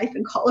my life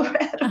in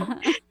Colorado.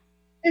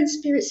 And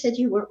Spirit said,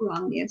 you weren't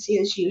wrong, Nancy,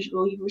 as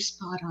usual. You were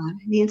spot on.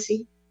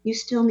 Nancy, you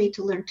still need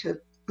to learn to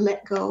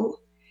let go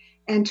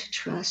and to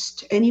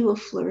trust, and you will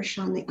flourish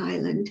on the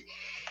island.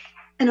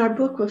 And our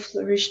book will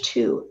flourish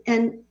too.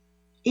 And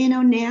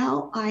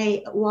now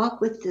I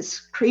walk with this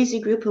crazy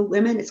group of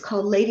women. It's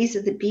called Ladies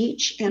of the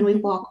Beach, and we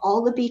walk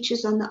all the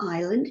beaches on the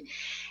island.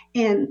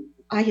 And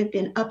I have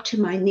been up to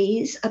my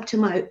knees, up to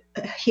my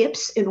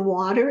hips in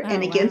water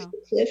and against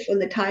the cliff when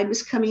the tide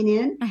was coming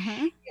in.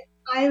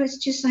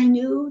 I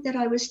knew that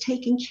I was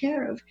taken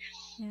care of.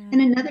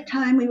 And another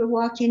time we were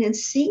walking in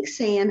sink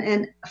sand,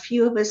 and a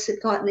few of us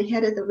had gotten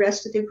ahead of the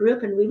rest of the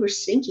group, and we were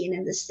sinking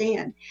in the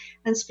sand.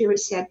 And Spirit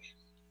said,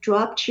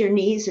 drop to your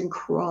knees and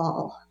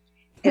crawl.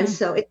 And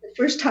so it's the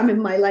first time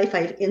in my life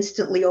I've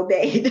instantly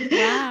obeyed.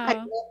 Wow. I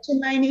dropped to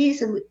my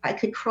knees and I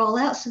could crawl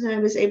out, so then I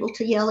was able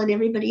to yell at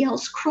everybody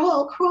else,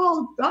 crawl,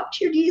 drop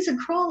to your knees and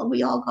crawl, and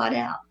we all got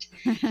out.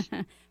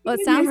 Well,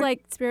 it sounds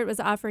like Spirit was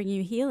offering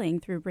you healing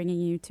through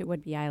bringing you to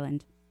Whidbey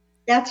Island.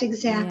 That's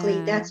exactly.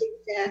 Well,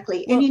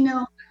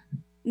 and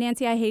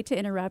Nancy, I hate to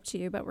interrupt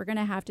you, but we're going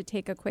to have to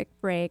take a quick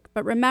break.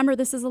 But remember,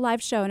 this is a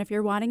live show, and if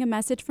you're wanting a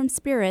message from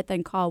Spirit,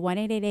 then call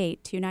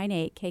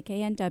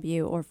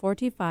 1-888-298-KKNW or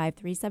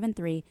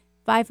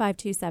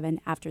 425-373-5527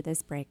 after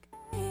this break.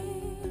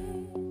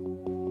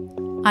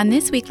 On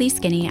this weekly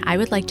Skinny, I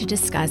would like to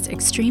discuss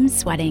extreme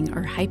sweating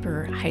or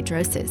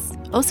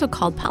hyperhidrosis, also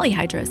called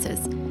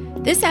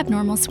polyhidrosis. This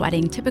abnormal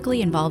sweating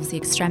typically involves the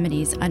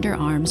extremities,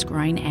 underarms,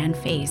 groin, and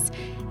face,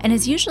 and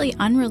is usually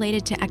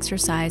unrelated to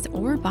exercise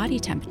or body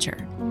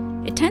temperature.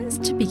 It tends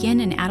to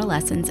begin in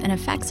adolescence and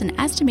affects an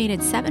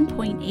estimated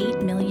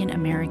 7.8 million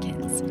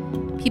Americans.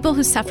 People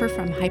who suffer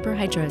from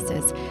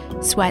hyperhidrosis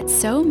sweat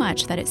so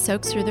much that it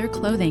soaks through their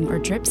clothing or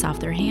drips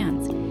off their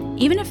hands.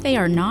 Even if they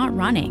are not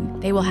running,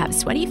 they will have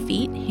sweaty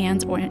feet,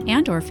 hands,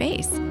 or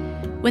face.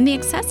 When the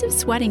excessive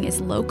sweating is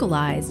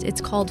localized,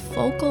 it's called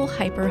focal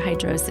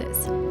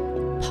hyperhidrosis.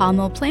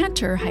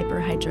 Palmoplantar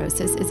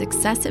hyperhidrosis is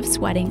excessive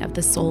sweating of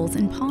the soles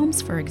and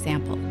palms, for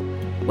example,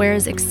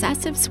 whereas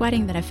excessive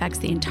sweating that affects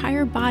the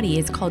entire body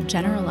is called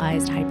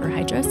generalized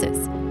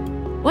hyperhidrosis.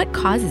 What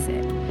causes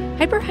it?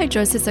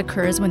 Hyperhidrosis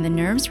occurs when the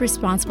nerves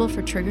responsible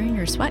for triggering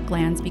your sweat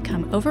glands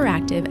become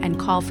overactive and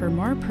call for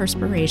more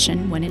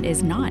perspiration when it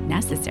is not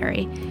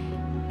necessary.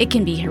 It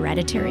can be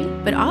hereditary,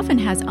 but often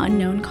has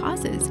unknown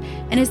causes,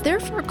 and is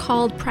therefore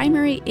called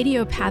primary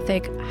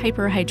idiopathic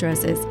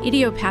hyperhidrosis,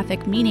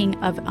 idiopathic meaning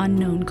of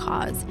unknown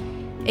cause.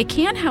 It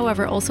can,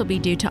 however, also be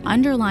due to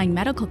underlying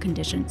medical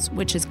conditions,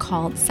 which is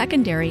called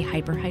secondary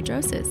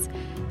hyperhidrosis.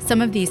 Some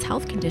of these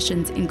health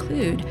conditions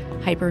include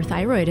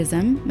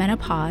hyperthyroidism,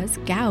 menopause,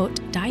 gout,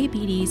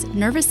 diabetes,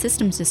 nervous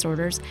system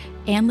disorders,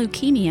 and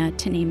leukemia,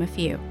 to name a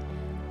few.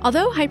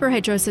 Although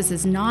hyperhidrosis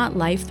is not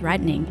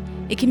life-threatening,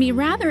 it can be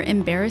rather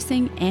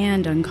embarrassing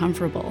and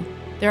uncomfortable.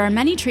 There are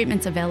many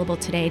treatments available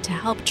today to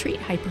help treat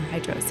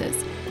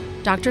hyperhidrosis.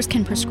 Doctors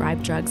can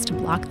prescribe drugs to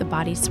block the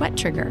body's sweat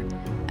trigger.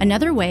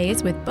 Another way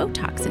is with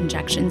Botox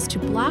injections to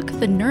block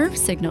the nerve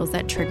signals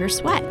that trigger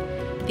sweat.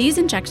 These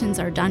injections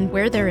are done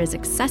where there is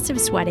excessive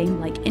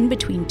sweating, like in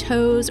between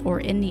toes or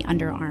in the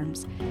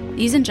underarms.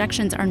 These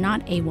injections are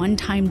not a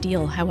one-time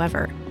deal,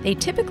 however. They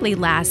typically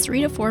last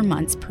 3 to 4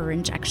 months per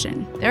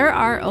injection. There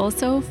are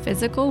also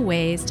physical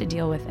ways to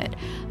deal with it.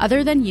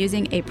 Other than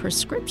using a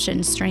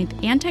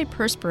prescription-strength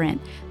antiperspirant,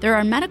 there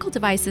are medical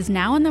devices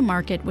now on the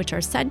market which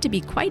are said to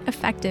be quite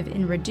effective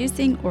in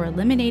reducing or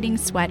eliminating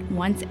sweat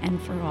once and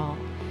for all.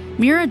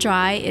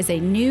 MiraDry is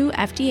a new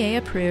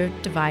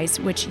FDA-approved device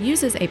which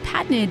uses a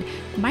patented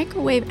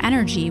microwave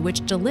energy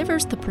which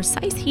delivers the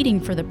precise heating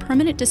for the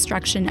permanent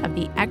destruction of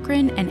the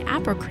eccrine and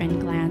apocrine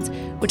glands,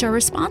 which are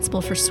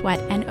responsible for sweat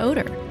and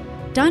odor.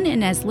 Done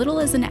in as little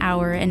as an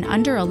hour and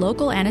under a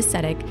local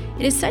anesthetic,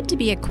 it is said to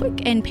be a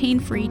quick and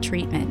pain-free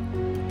treatment.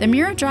 The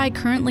MiraDry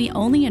currently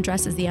only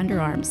addresses the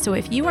underarms, so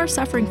if you are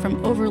suffering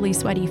from overly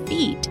sweaty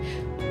feet,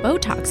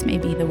 Botox may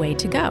be the way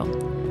to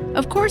go.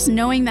 Of course,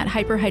 knowing that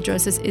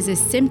hyperhidrosis is a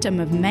symptom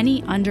of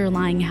many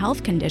underlying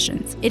health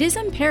conditions, it is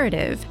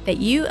imperative that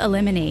you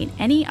eliminate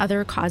any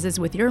other causes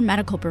with your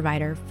medical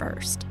provider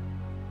first.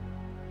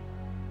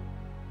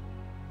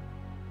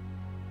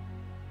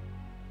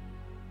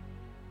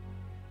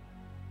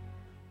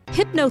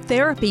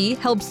 Hypnotherapy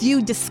helps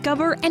you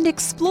discover and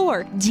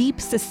explore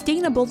deep,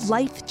 sustainable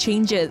life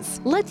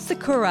changes. Let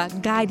Sakura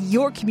guide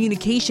your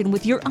communication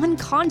with your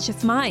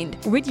unconscious mind.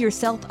 Rid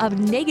yourself of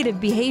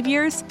negative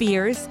behaviors,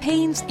 fears,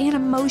 pains, and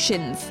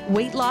emotions.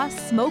 Weight loss,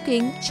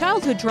 smoking,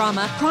 childhood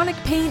trauma, chronic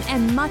pain,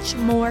 and much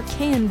more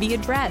can be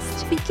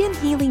addressed. Begin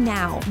healing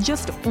now.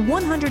 Just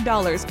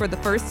 $100 for the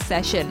first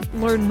session.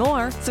 Learn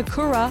more,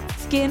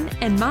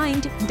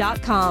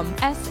 SakuraSkinandMind.com.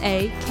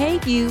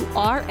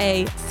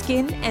 SAKURA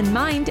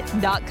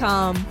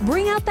SkinandMind.com.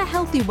 Bring out the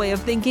healthy way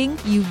of thinking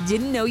you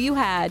didn't know you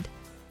had.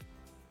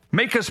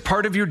 Make us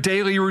part of your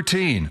daily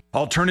routine.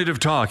 Alternative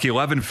Talk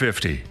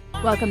 1150.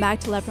 Welcome back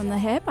to Love from the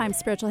Hip. I'm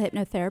spiritual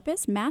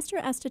hypnotherapist, master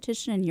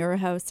esthetician, and your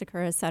host,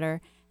 Sakura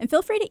Sutter. And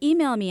feel free to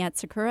email me at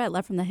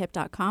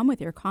sakura@lovefromthehip.com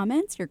with your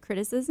comments, your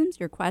criticisms,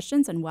 your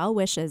questions, and well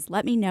wishes.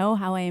 Let me know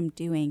how I am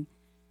doing.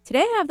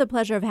 Today I have the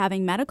pleasure of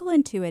having medical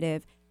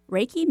intuitive,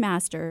 Reiki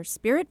master,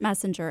 spirit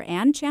messenger,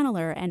 and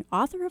channeler, and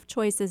author of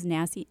Choices,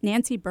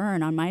 Nancy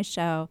Byrne, on my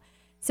show.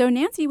 So,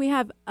 Nancy, we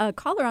have a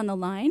caller on the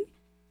line,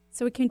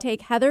 so we can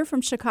take Heather from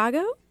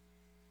Chicago.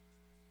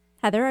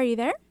 Heather, are you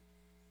there?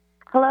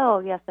 Hello.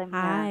 Yes, I'm here.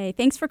 Hi.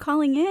 Thanks for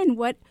calling in.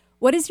 What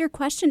is your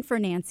question for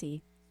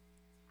Nancy?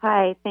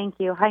 Hi. Thank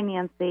you. Hi,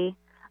 Nancy.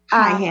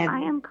 Hi, Heather. I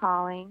am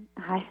calling.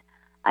 Hi.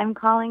 I'm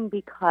calling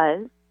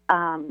because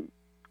I'm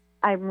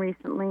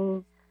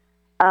recently.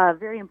 A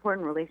very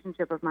important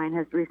relationship of mine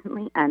has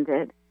recently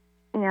ended,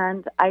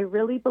 and I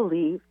really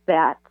believe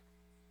that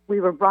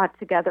we were brought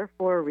together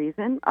for a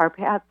reason. Our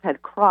paths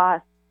had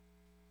crossed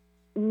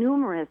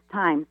numerous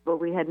times, but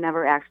we had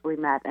never actually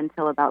met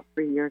until about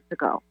 3 years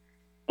ago.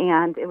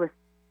 And it was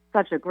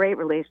such a great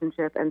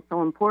relationship and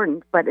so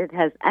important, but it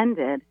has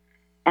ended,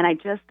 and I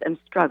just am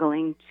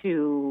struggling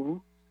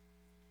to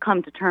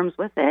come to terms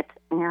with it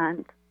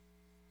and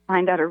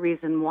find out a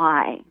reason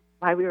why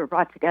we were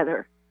brought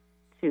together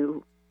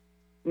to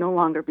no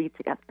longer be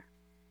together.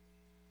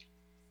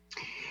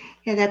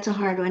 Yeah, that's a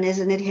hard one,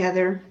 isn't it,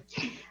 Heather?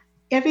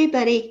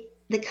 Everybody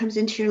that comes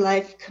into your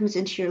life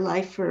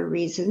for a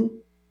reason.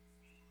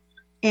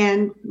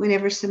 And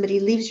whenever somebody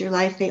leaves your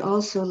life, they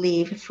also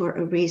leave for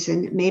a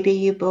reason. Maybe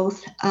you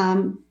both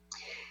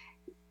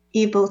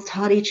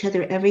taught each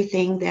other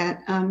everything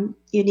that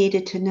you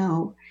needed to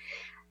know.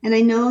 And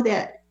I know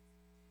that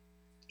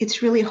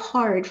it's really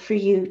hard for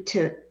you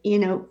to,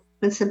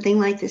 when something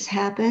like this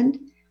happened,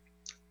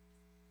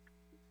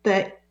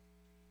 but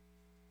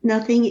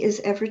nothing is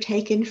ever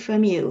taken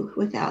from you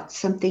without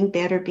something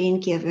better being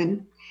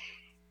given.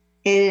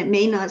 And it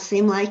may not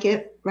seem like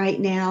it right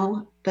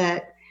now,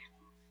 but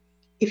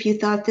if you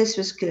thought this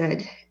was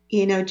good,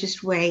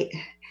 just wait.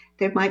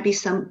 There might be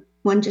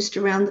someone just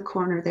around the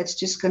corner that's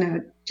just going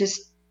to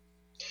just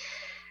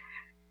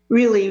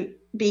really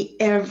be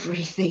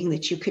everything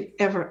that you could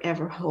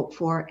ever hope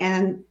for.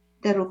 And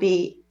that'll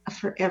be a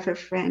forever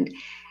friend.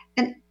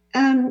 And,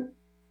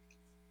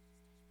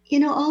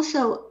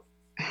 also,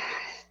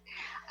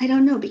 I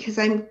don't know, because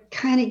I'm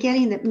kind of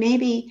getting that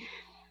maybe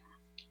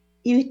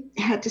you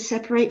had to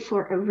separate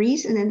for a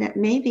reason, and that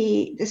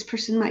maybe this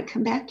person might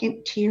come back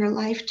into your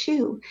life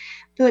too.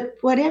 But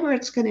whatever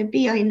it's going to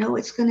be, I know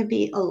it's going to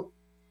be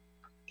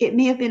it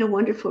may have been a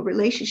wonderful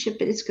relationship,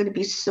 but it's going to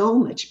be so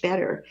much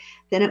better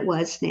than it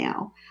was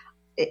now.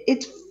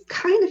 It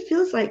kind of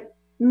feels like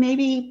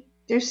maybe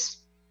there's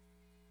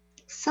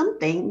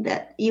something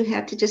that you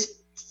have to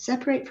just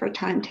separate for a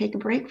time, take a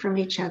break from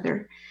each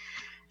other.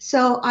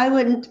 So I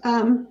wouldn't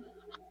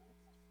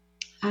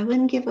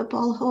give up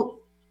all hope.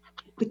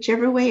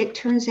 Whichever way it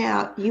turns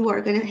out, you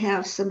are going to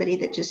have somebody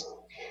that just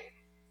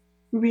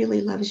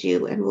really loves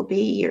you and will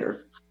be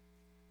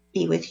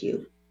with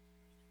you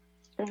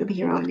from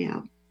here on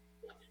out.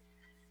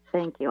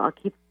 Thank you. I'll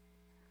keep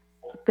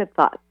good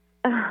thoughts.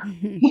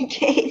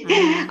 Okay,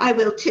 I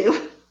will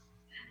too.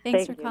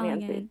 Thanks for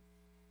calling in.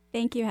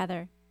 Thank you,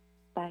 Heather.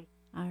 Bye.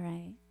 All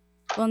right.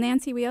 Well,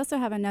 Nancy, we also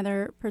have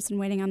another person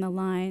waiting on the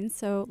line.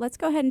 So let's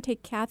go ahead and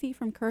take Kathy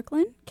from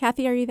Kirkland.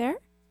 Kathy, are you there?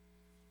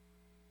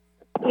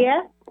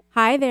 Yeah.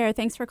 Hi there.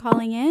 Thanks for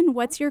calling in.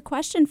 What's your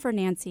question for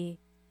Nancy?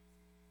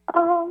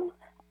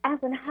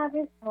 I've been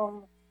having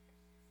some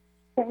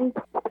strange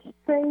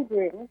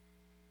dreams.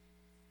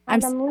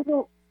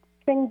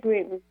 Strange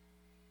dreams.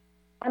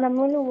 And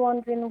I'm really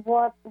wondering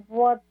what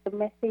the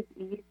message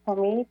is for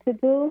me to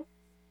do.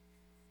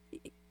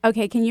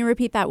 Okay, can you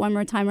repeat that one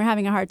more time? We're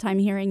having a hard time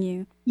hearing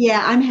you.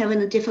 Yeah, I'm having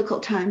a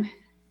difficult time.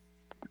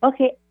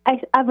 Okay,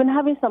 I've been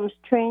having some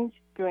strange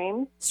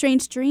dreams.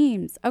 Strange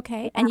dreams.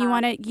 Okay, and you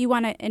want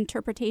an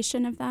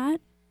interpretation of that?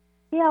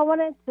 Yeah, I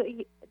wanted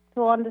to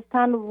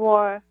understand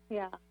why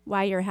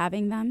you're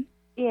having them.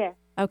 Yeah.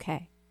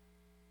 Okay.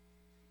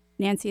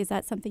 Nancy, is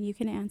that something you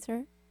can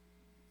answer?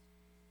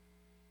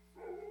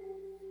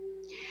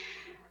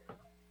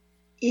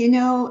 In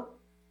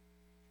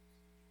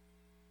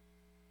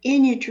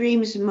your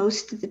dreams,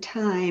 most of the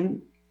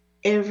time,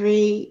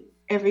 every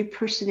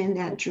person in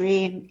that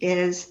dream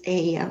is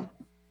a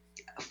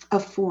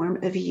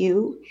form of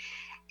you,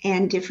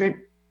 and different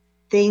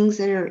things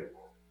that are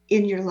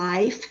in your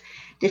life,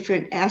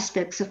 different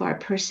aspects of our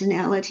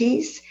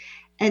personalities,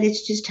 and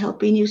it's just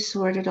helping you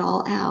sort it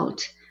all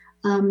out.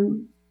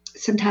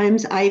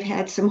 Sometimes I've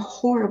had some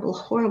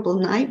horrible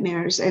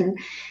nightmares and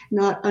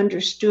not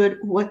understood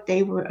what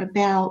they were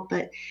about,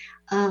 but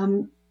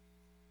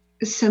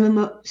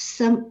some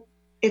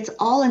it's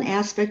all an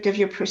aspect of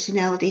your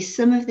personality.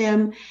 Some of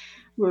them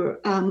were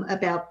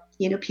about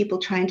people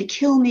trying to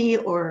kill me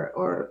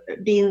or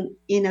being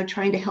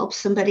trying to help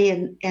somebody,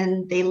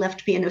 and they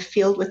left me in a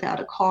field without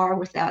a car,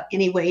 without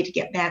any way to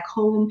get back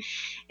home,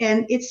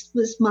 and it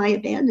was my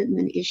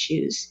abandonment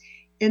issues.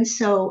 And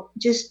so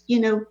just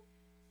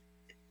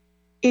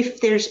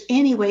if there's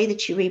any way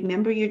that you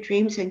remember your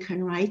dreams and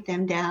can write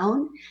them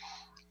down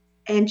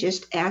and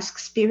just ask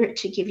Spirit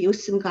to give you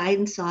some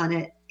guidance on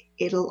it,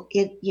 it'll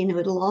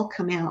all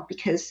come out,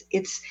 because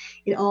it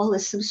all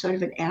is some sort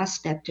of an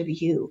aspect of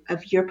you,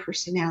 of your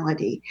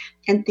personality,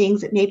 and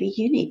things that maybe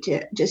you need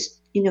to just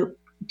do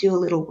a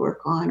little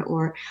work on,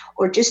 or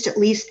just at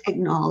least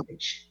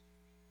acknowledge,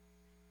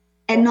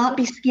 and not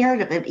be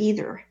scared of it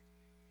either.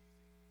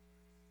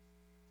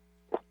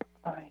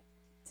 All right.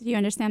 Do you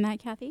understand that,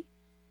 Kathy?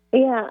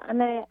 Yeah,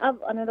 and I have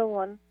another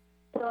one.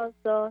 Does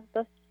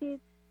she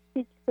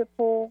teach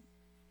people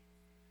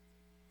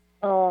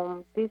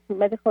this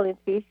medical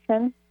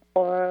intuition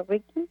or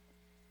Reiki?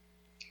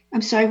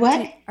 I'm sorry,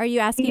 what? Are you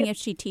asking if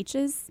she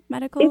teaches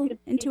medical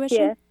intuition?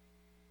 Yeah.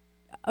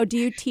 Oh, do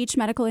you teach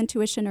medical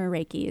intuition or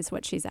Reiki is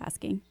what she's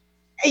asking.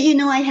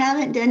 I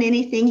haven't done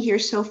anything here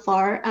so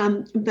far,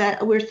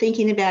 but we're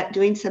thinking about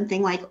doing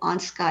something like on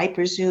Skype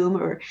or Zoom,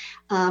 or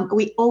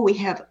we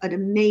have an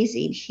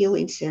amazing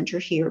healing center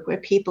here where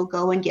people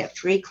go and get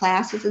free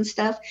classes and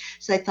stuff.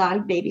 So I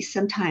thought maybe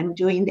sometime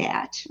doing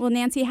that. Well,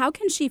 Nancy, how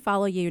can she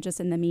follow you just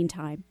in the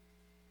meantime?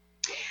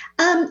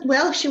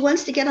 Well, if she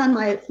wants to get on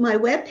my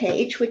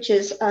webpage, which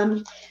is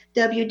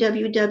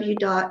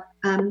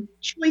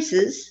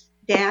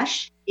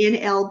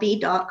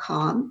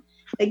www.choices-nlb.com.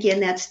 Again,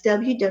 that's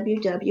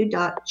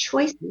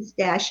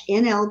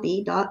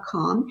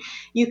www.choices-nlb.com.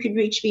 You could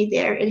reach me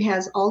there. It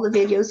has all the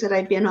videos that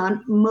I've been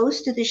on,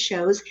 most of the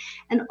shows.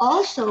 And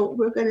also,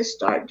 we're going to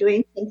start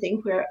doing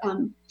something where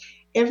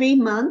every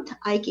month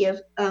I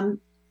give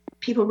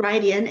people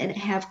write in and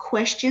have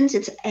questions.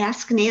 It's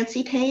Ask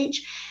Nancy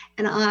page.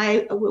 And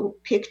I will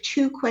pick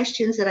 2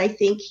 questions that I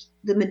think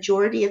the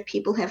majority of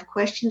people have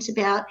questions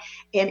about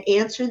and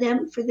answer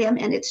them for them.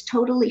 And it's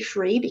totally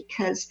free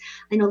because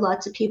I know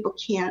lots of people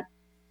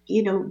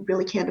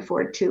really can't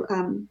afford to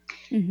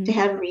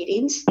have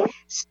readings.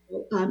 So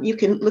you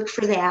can look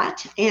for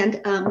that. And,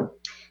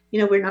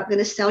 we're not going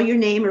to sell your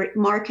name or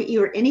market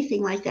you or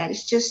anything like that.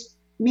 It's just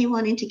me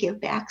wanting to give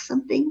back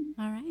something.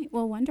 All right.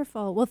 Well,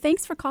 wonderful. Well,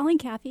 thanks for calling,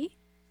 Kathy.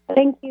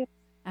 Thank you.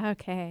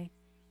 Okay.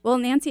 Well,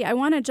 Nancy, I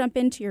want to jump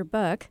into your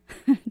book,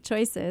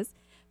 Choices,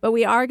 but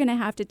we are going to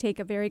have to take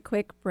a very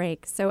quick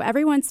break. So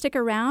everyone stick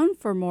around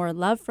for more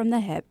Love from the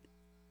Hip.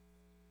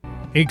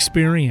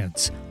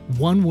 Experience.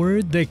 One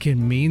word that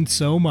can mean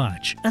so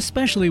much,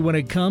 especially when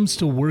it comes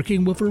to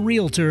working with a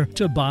realtor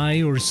to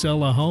buy or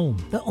sell a home.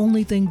 The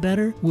only thing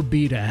better would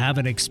be to have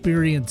an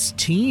experienced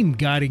team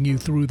guiding you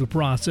through the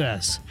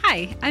process.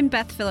 Hi, I'm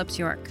Beth Phillips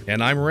York.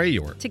 And I'm Ray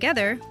York.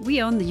 Together,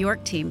 we own the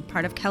York team,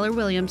 part of Keller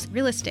Williams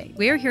Real Estate.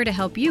 We are here to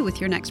help you with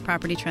your next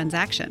property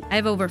transaction. I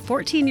have over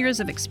 14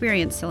 years of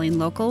experience selling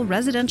local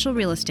residential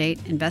real estate,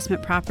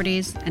 investment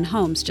properties, and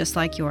homes just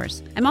like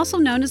yours. I'm also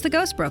known as the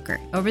Ghost Broker.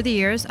 Over the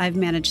years, I've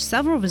managed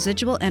several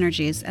residual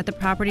energies at the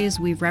properties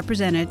we've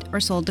represented or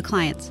sold to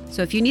clients.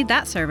 So if you need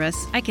that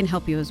service, I can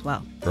help you as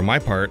well. For my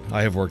part,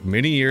 I have worked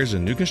many years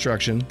in new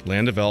construction,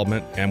 land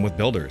development, and with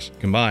builders.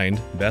 Combined,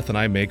 Beth and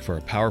I make for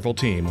a powerful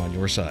team on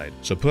your side.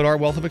 So put our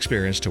wealth of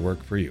experience to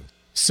work for you.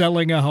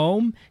 Selling a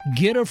home?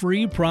 Get a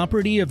free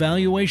property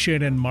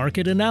evaluation and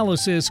market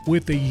analysis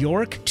with the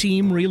York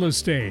Team Real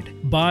Estate.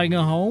 Buying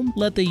a home?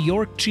 Let the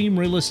York Team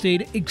Real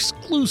Estate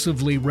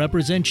exclusively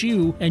represent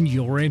you and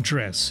your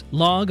interests.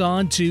 Log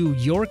on to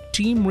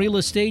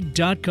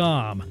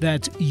YorkTeamRealEstate.com.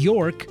 That's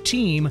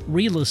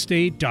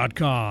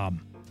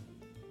YorkTeamRealEstate.com.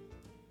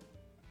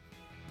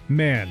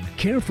 Men,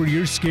 care for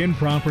your skin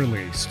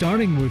properly,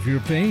 starting with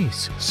your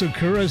face.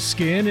 Sakura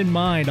Skin and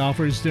Mind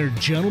offers their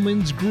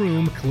Gentleman's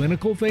Groom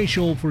Clinical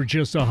Facial for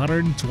just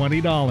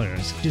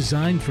 $120.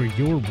 Designed for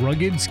your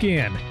rugged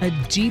skin, a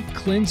deep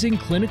cleansing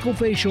clinical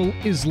facial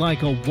is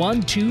like a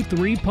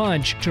 1-2-3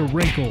 punch to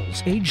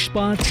wrinkles, age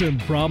spots, and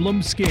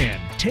problem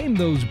skin. Tame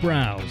those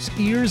brows,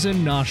 ears,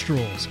 and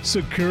nostrils.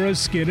 Sakura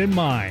Skin and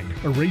Mind,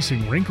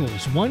 erasing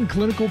wrinkles one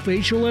clinical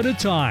facial at a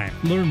time.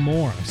 Learn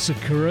more at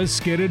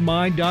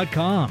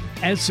SakuraSkinandMind.com.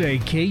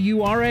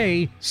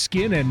 SAKURA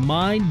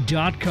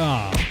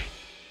skinandmind.com.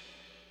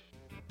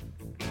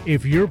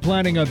 If you're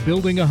planning on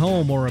building a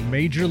home or a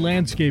major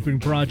landscaping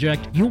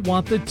project, you'll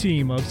want the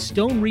team of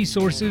Stone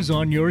Resources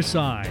on your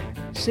side.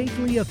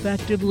 Safely,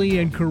 effectively,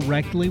 and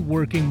correctly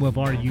working with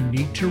our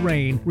unique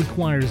terrain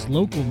requires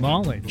local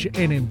knowledge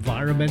and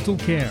environmental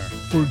care.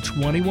 For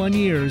 21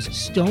 years,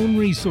 Stone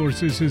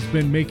Resources has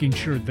been making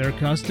sure their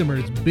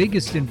customers'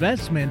 biggest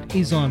investment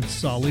is on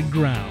solid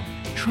ground.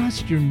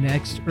 Trust your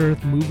next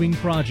earth-moving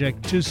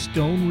project to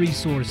Stone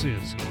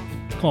Resources.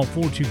 Call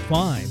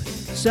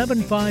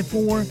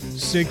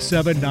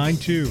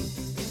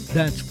 425-754-6792.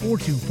 That's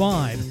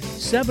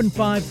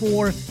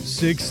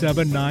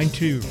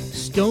 425-754-6792.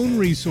 Stone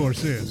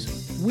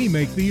Resources. We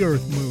make the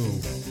earth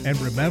move. And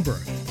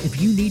remember,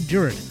 if you need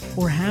dirt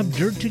or have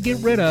dirt to get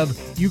rid of,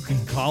 you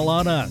can call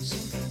on us.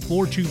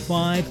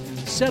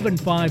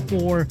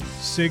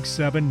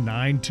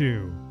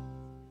 425-754-6792.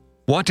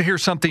 Want to hear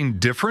something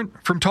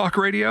different from talk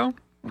radio?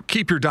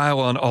 Keep your dial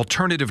on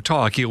Alternative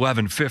Talk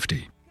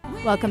 1150.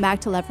 Welcome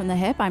back to Love from the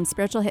Hip. I'm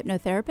spiritual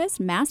hypnotherapist,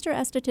 master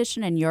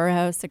esthetician, and your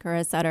host,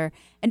 Sakura Sutter.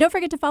 And don't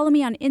forget to follow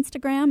me on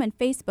Instagram and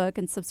Facebook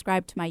and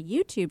subscribe to my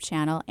YouTube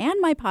channel and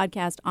my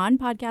podcast on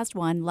Podcast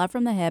One, Love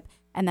from the Hip,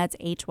 and that's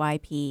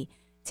HYP.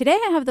 Today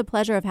I have the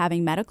pleasure of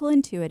having medical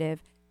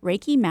intuitive,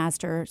 Reiki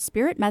master,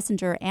 spirit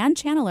messenger, and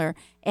channeler,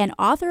 and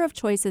author of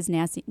Choices,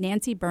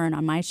 Nancy Byrne,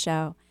 on my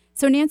show.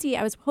 So, Nancy,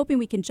 I was hoping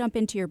we can jump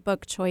into your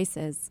book,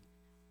 Choices.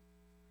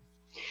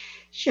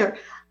 Sure.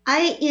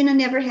 I,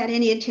 never had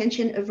any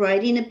intention of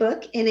writing a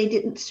book, and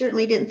I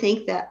certainly didn't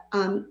think that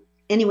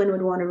anyone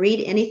would want to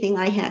read anything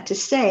I had to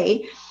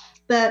say.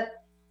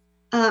 But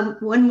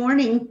one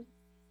morning,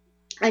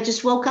 I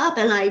just woke up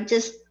and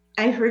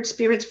I heard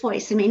Spirit's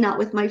voice. I mean, not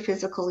with my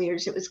physical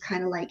ears. It was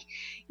kind of like,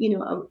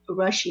 a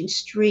rushing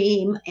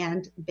stream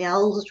and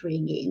bells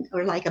ringing,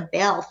 or like a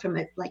bell from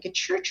a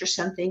church or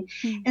something.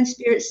 Mm-hmm. And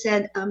Spirit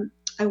said,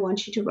 I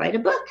want you to write a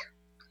book.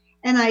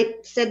 And I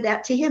said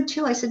that to him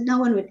too. I said, no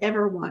one would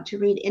ever want to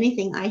read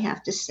anything I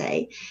have to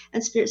say.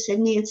 And Spirit said,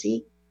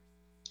 Nancy,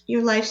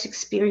 your life's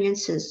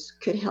experiences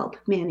could help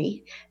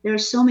many. There are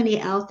so many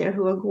out there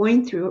who are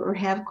going through or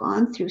have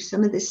gone through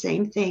some of the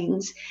same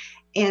things.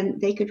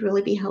 and they could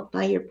really be helped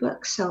by your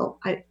book. So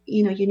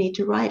you need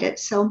to write it.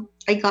 So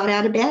I got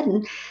out of bed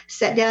and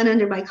sat down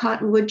under my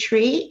cottonwood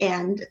tree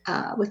and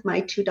with my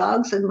 2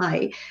 dogs and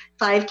my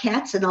 5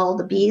 cats and all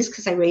the bees,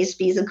 because I raised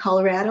bees in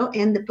Colorado.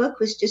 And the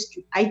book was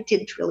I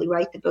didn't really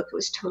write the book. It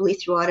was totally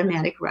through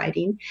automatic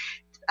writing.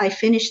 I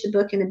finished the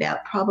book in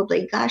about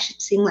probably, it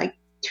seemed like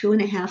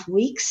 2.5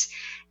 weeks.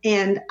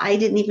 And I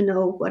didn't even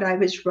know what I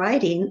was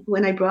writing.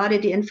 When I brought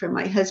it in for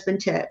my husband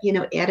to,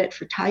 edit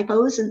for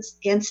typos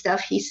and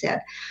stuff, he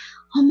said,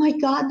 "Oh my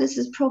God, this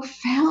is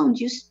profound.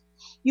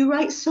 You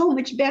write so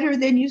much better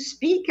than you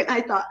speak." And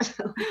I thought,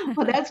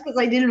 well, that's because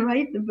I didn't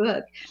write the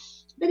book.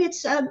 But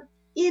it's,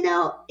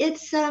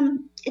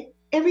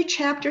 every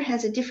chapter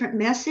has a different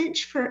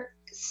message for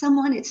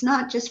someone. It's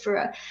not just for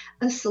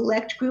a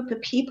select group of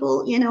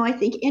people. I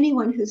think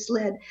anyone who's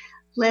led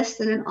less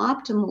than an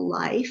optimal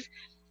life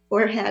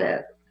or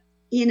had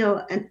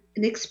an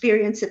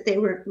experience that they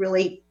were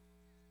really,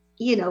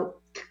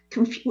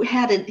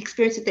 had an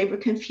experience that they were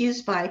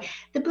confused by.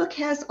 The book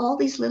has all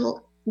these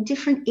little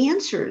different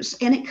answers,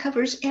 and it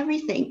covers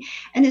everything.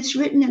 And it's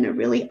written in a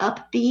really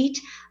upbeat,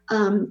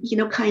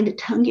 kind of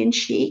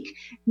tongue-in-cheek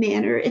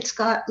manner. It's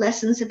got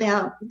lessons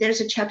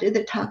there's a chapter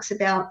that talks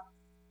about,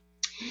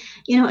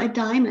 a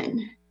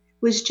diamond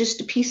was just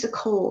a piece of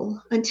coal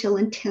until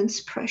intense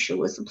pressure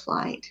was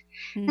applied.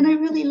 Mm. And I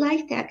really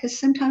like that, because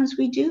sometimes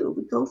we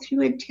go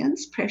through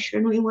intense pressure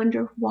and we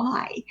wonder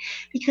why,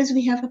 because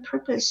we have a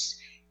purpose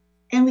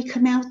and we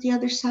come out the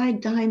other side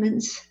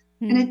diamonds.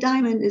 Mm. And a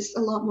diamond is a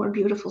lot more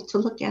beautiful to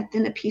look at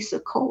than a piece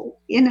of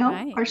coal.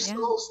 Right, our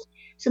souls,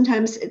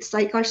 sometimes it's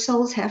like our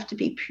souls have to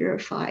be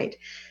purified.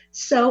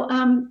 So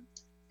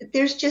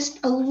there's just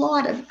a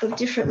lot of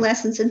different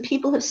lessons. And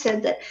people have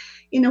said that,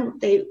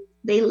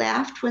 they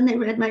laughed when they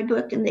read my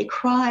book and they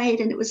cried,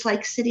 and it was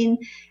like sitting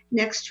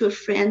next to a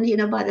friend,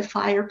 by the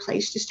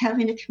fireplace, just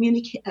having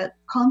a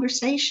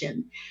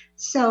conversation.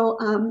 So,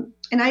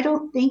 and I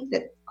don't think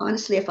that,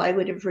 honestly, if I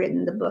would have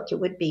written the book, it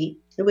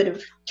would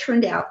have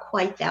turned out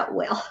quite that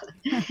well.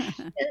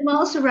 And I'm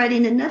also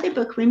writing another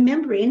book,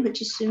 Remembering,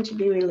 which is soon to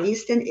be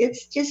released. And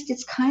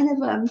it's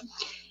kind of,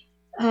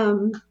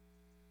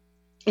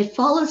 it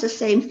follows the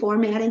same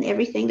format and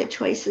everything that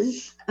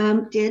Choices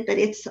did, but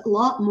it's a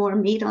lot more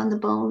meat on the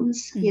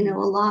bones, mm-hmm. A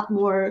lot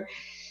more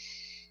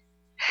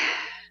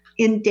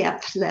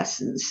in-depth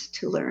lessons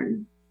to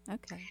learn.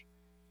 Okay.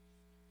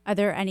 Are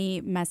there any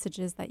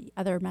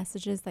other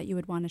messages that you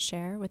would want to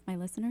share with my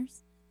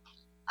listeners?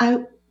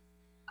 I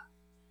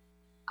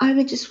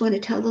would just want to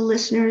tell the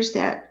listeners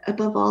that,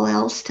 above all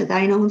else, to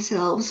thine own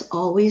selves,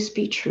 always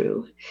be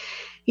true.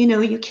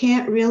 You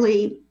can't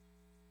really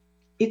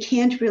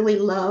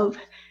love,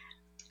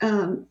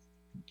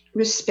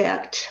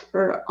 respect,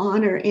 or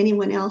honor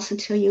anyone else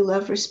until you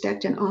love,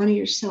 respect, and honor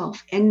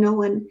yourself. And no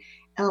one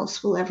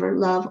else will ever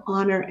love,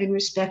 honor, and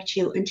respect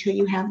you until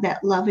you have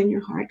that love in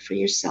your heart for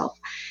yourself.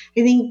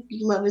 I think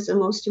love is the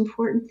most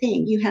important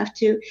thing. You have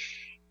to,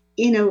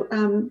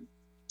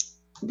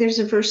 there's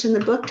a verse in the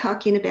book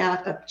talking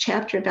about a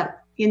chapter about,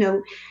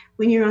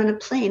 when you're on a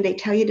plane, they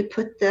tell you to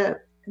put the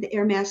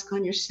air mask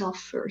on yourself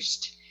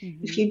first.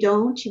 Mm-hmm. If you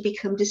don't, you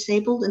become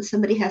disabled and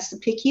somebody has to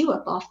pick you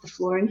up off the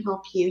floor and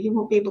help you. You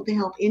won't be able to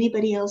help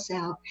anybody else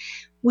out.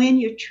 When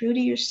you're true to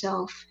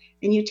yourself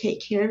and you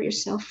take care of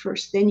yourself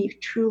first, then you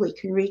truly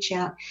can reach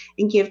out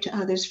and give to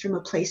others from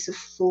a place of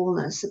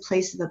fullness, a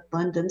place of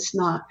abundance,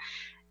 not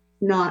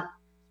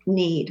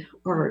need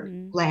or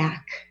mm-hmm.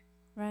 lack.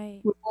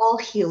 Right. We're all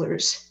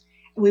healers.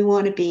 We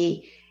want to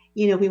be,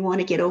 we want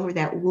to get over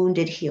that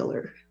wounded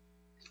healer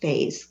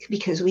phase,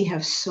 because we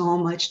have so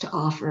much to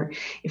offer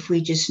if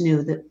we just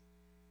knew that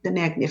the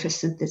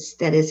magnificence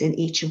that is in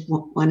each of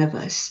one of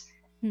us.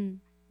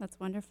 That's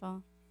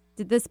wonderful.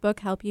 Did this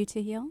book help you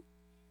to heal?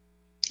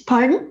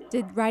 Pardon?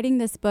 Did writing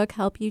this book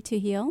help you to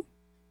heal?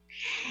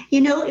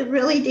 It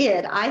really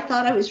did. I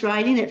thought I was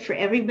writing it for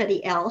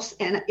everybody else,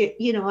 and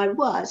I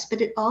was,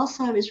 but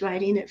I was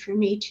writing it for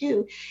me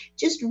too.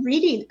 Just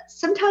reading.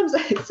 Sometimes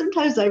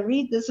I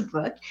read this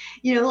book,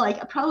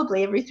 like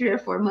probably every 3 or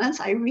 4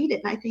 months I read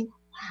it and I think,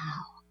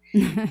 wow,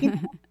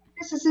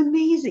 this is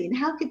amazing.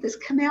 How could this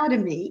come out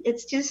of me?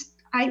 It's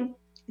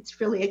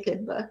really a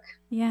good book.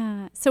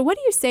 Yeah. So what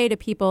do you say to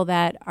people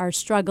that are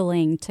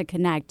struggling to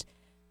connect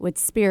with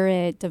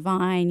spirit,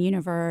 divine,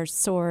 universe,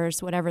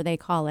 source, whatever they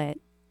call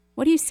it?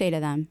 What do you say to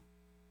them?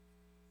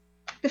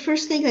 The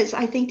first thing is,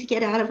 I think, to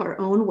get out of our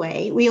own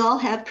way. We all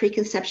have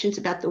preconceptions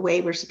about the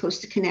way we're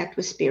supposed to connect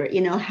with spirit,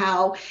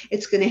 how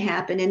it's going to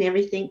happen and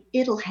everything.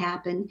 It'll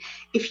happen.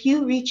 If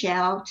you reach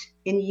out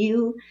and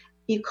you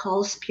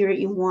call spirit,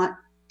 you want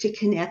to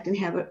connect and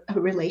have a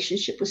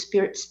relationship with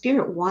spirit.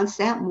 Spirit wants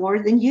that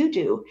more than you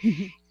do.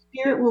 Mm-hmm.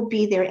 Spirit will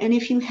be there. And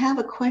if you have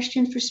a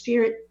question for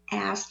spirit,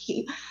 ask.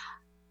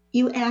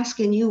 You ask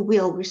and you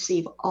will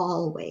receive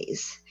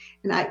always.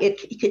 And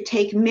it could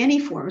take many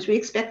forms. We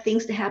expect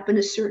things to happen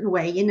a certain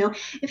way.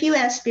 If you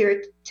ask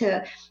spirit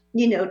to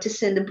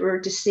send a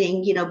bird to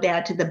sing,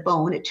 bad to the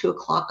bone at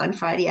 2:00 on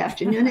Friday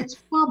afternoon, it's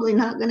probably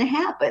not going to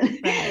happen.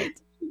 Right.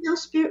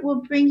 Spirit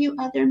will bring you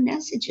other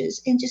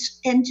messages, and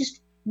just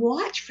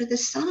watch for the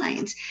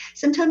signs.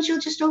 Sometimes you'll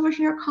just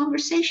overhear a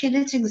conversation.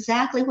 It's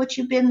exactly what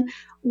you've been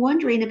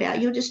wondering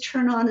about. You'll just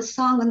turn on a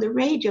song on the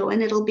radio,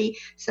 and it'll be,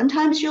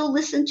 sometimes you'll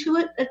listen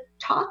to a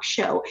talk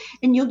show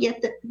and you'll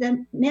get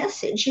the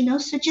message,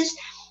 so just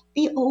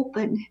be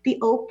open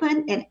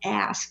and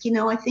ask.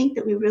 I think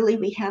that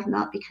we have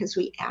not because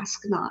we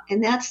ask not.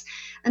 And that's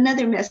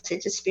another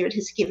message the Spirit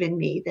has given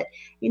me, that,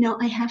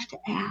 I have to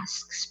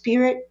ask.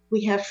 Spirit,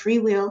 we have free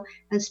will,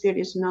 and Spirit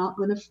is not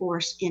going to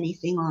force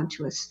anything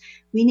onto us.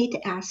 We need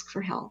to ask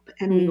for help,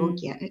 and we will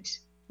get it.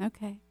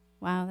 Okay.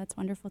 Wow, that's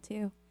wonderful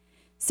too.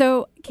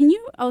 So can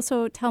you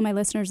also tell my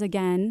listeners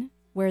again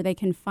where they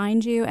can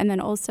find you? And then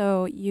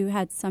also you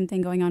had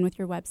something going on with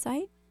your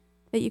website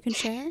that you can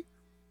share?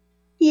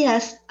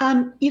 Yes,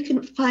 you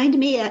can find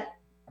me at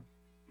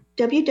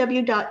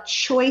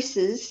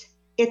www.choices.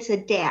 It's a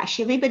dash.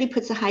 Everybody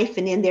puts a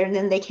hyphen in there and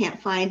then they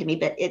can't find me,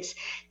 but it's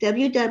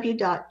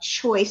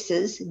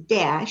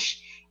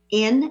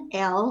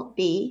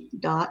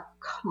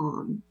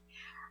www.choices-nlb.com.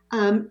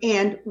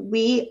 And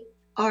we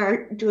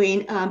are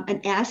doing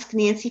an Ask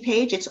Nancy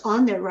page. It's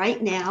on there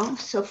right now.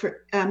 So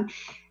for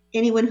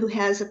anyone who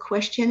has a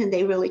question and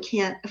they really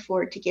can't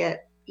afford to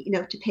get,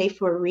 to pay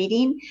for a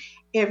reading,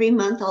 every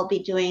month I'll be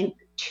doing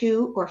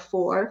 2 or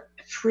 4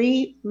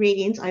 free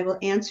readings. I will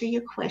answer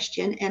your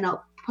question and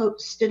I'll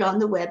post it on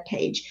the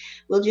webpage.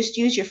 We'll just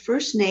use your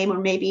first name or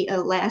maybe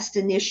a last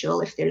initial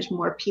if there's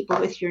more people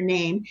with your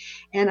name.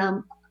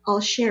 And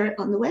I'll share it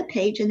on the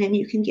webpage and then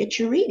you can get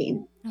your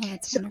reading.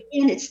 So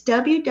again, it's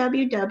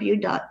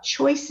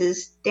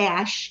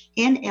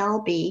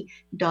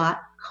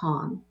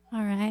www.choices-nlb.com.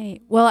 All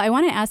right. Well, I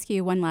want to ask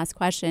you one last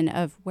question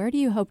of where do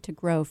you hope to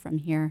grow from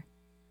here?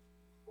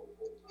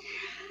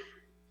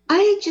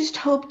 I just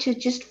hope to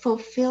just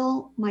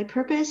fulfill my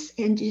purpose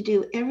and to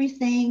do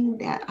everything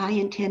that I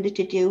intended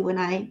to do when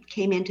I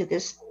came into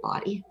this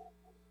body.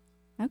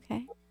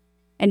 Okay.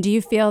 And do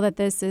you feel that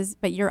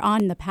but you're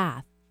on the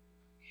path?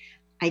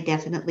 I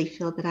definitely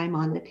feel that I'm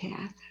on the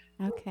path.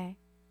 Okay.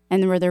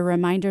 And were there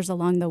reminders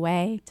along the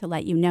way to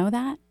let you know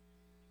that?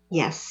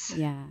 Yes.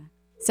 Yeah.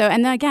 So,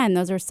 and again,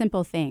 those are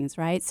simple things,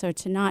 right? So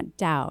to not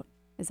doubt,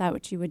 is that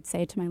what you would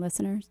say to my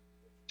listeners?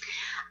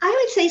 I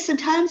would say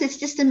sometimes it's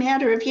just a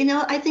matter of,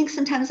 I think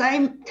sometimes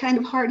I'm kind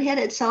of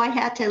hard-headed, so I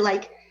had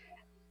to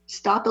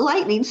stop a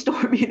lightning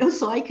storm,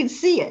 so I could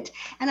see it.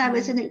 And I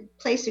was in a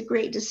place of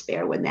great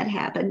despair when that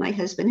happened. My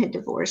husband had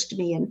divorced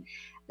me, and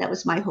that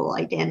was my whole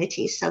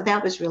identity. So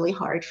that was really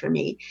hard for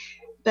me.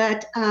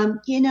 But,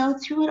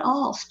 through it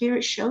all,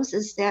 Spirit shows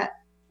us that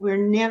we're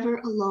never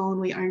alone.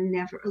 We are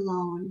never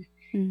alone.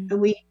 Mm.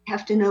 And we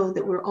have to know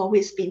that we're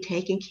always being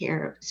taken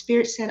care of.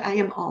 Spirit said, I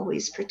am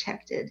always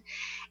protected.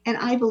 And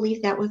I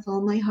believe that with all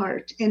my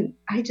heart. And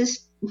I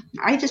just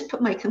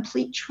put my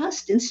complete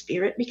trust in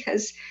Spirit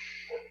because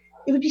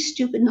it would be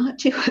stupid not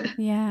to.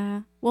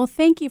 Yeah. Well,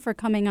 thank you for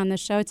coming on the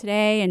show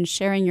today and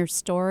sharing your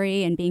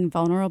story and being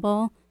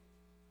vulnerable.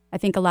 I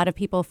think a lot of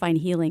people find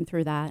healing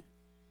through that.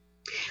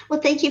 Well,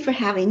 thank you for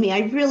having me. I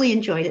really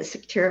enjoyed it,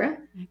 Secura.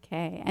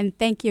 Okay. And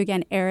thank you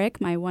again, Eric,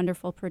 my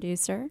wonderful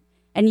producer,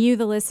 and you,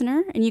 the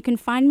listener. And you can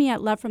find me at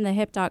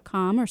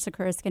lovefromthehip.com or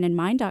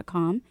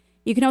sakuraskinandmind.com.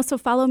 You can also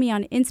follow me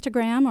on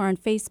Instagram or on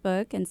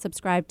Facebook and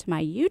subscribe to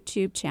my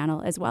YouTube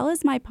channel, as well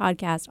as my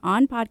podcast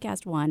on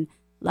Podcast One,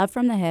 Love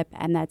from the Hip,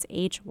 and that's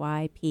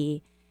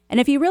HYP. And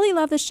if you really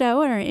love the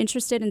show and are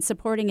interested in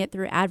supporting it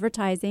through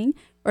advertising,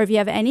 or if you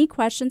have any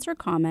questions or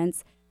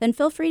comments, then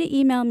feel free to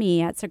email me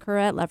at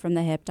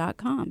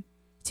sakura@lovefromthehip.com.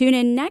 Tune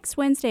in next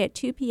Wednesday at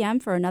 2 p.m.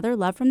 for another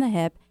Love from the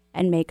Hip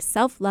and make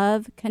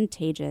self-love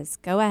contagious.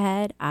 Go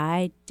ahead,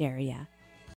 I dare ya.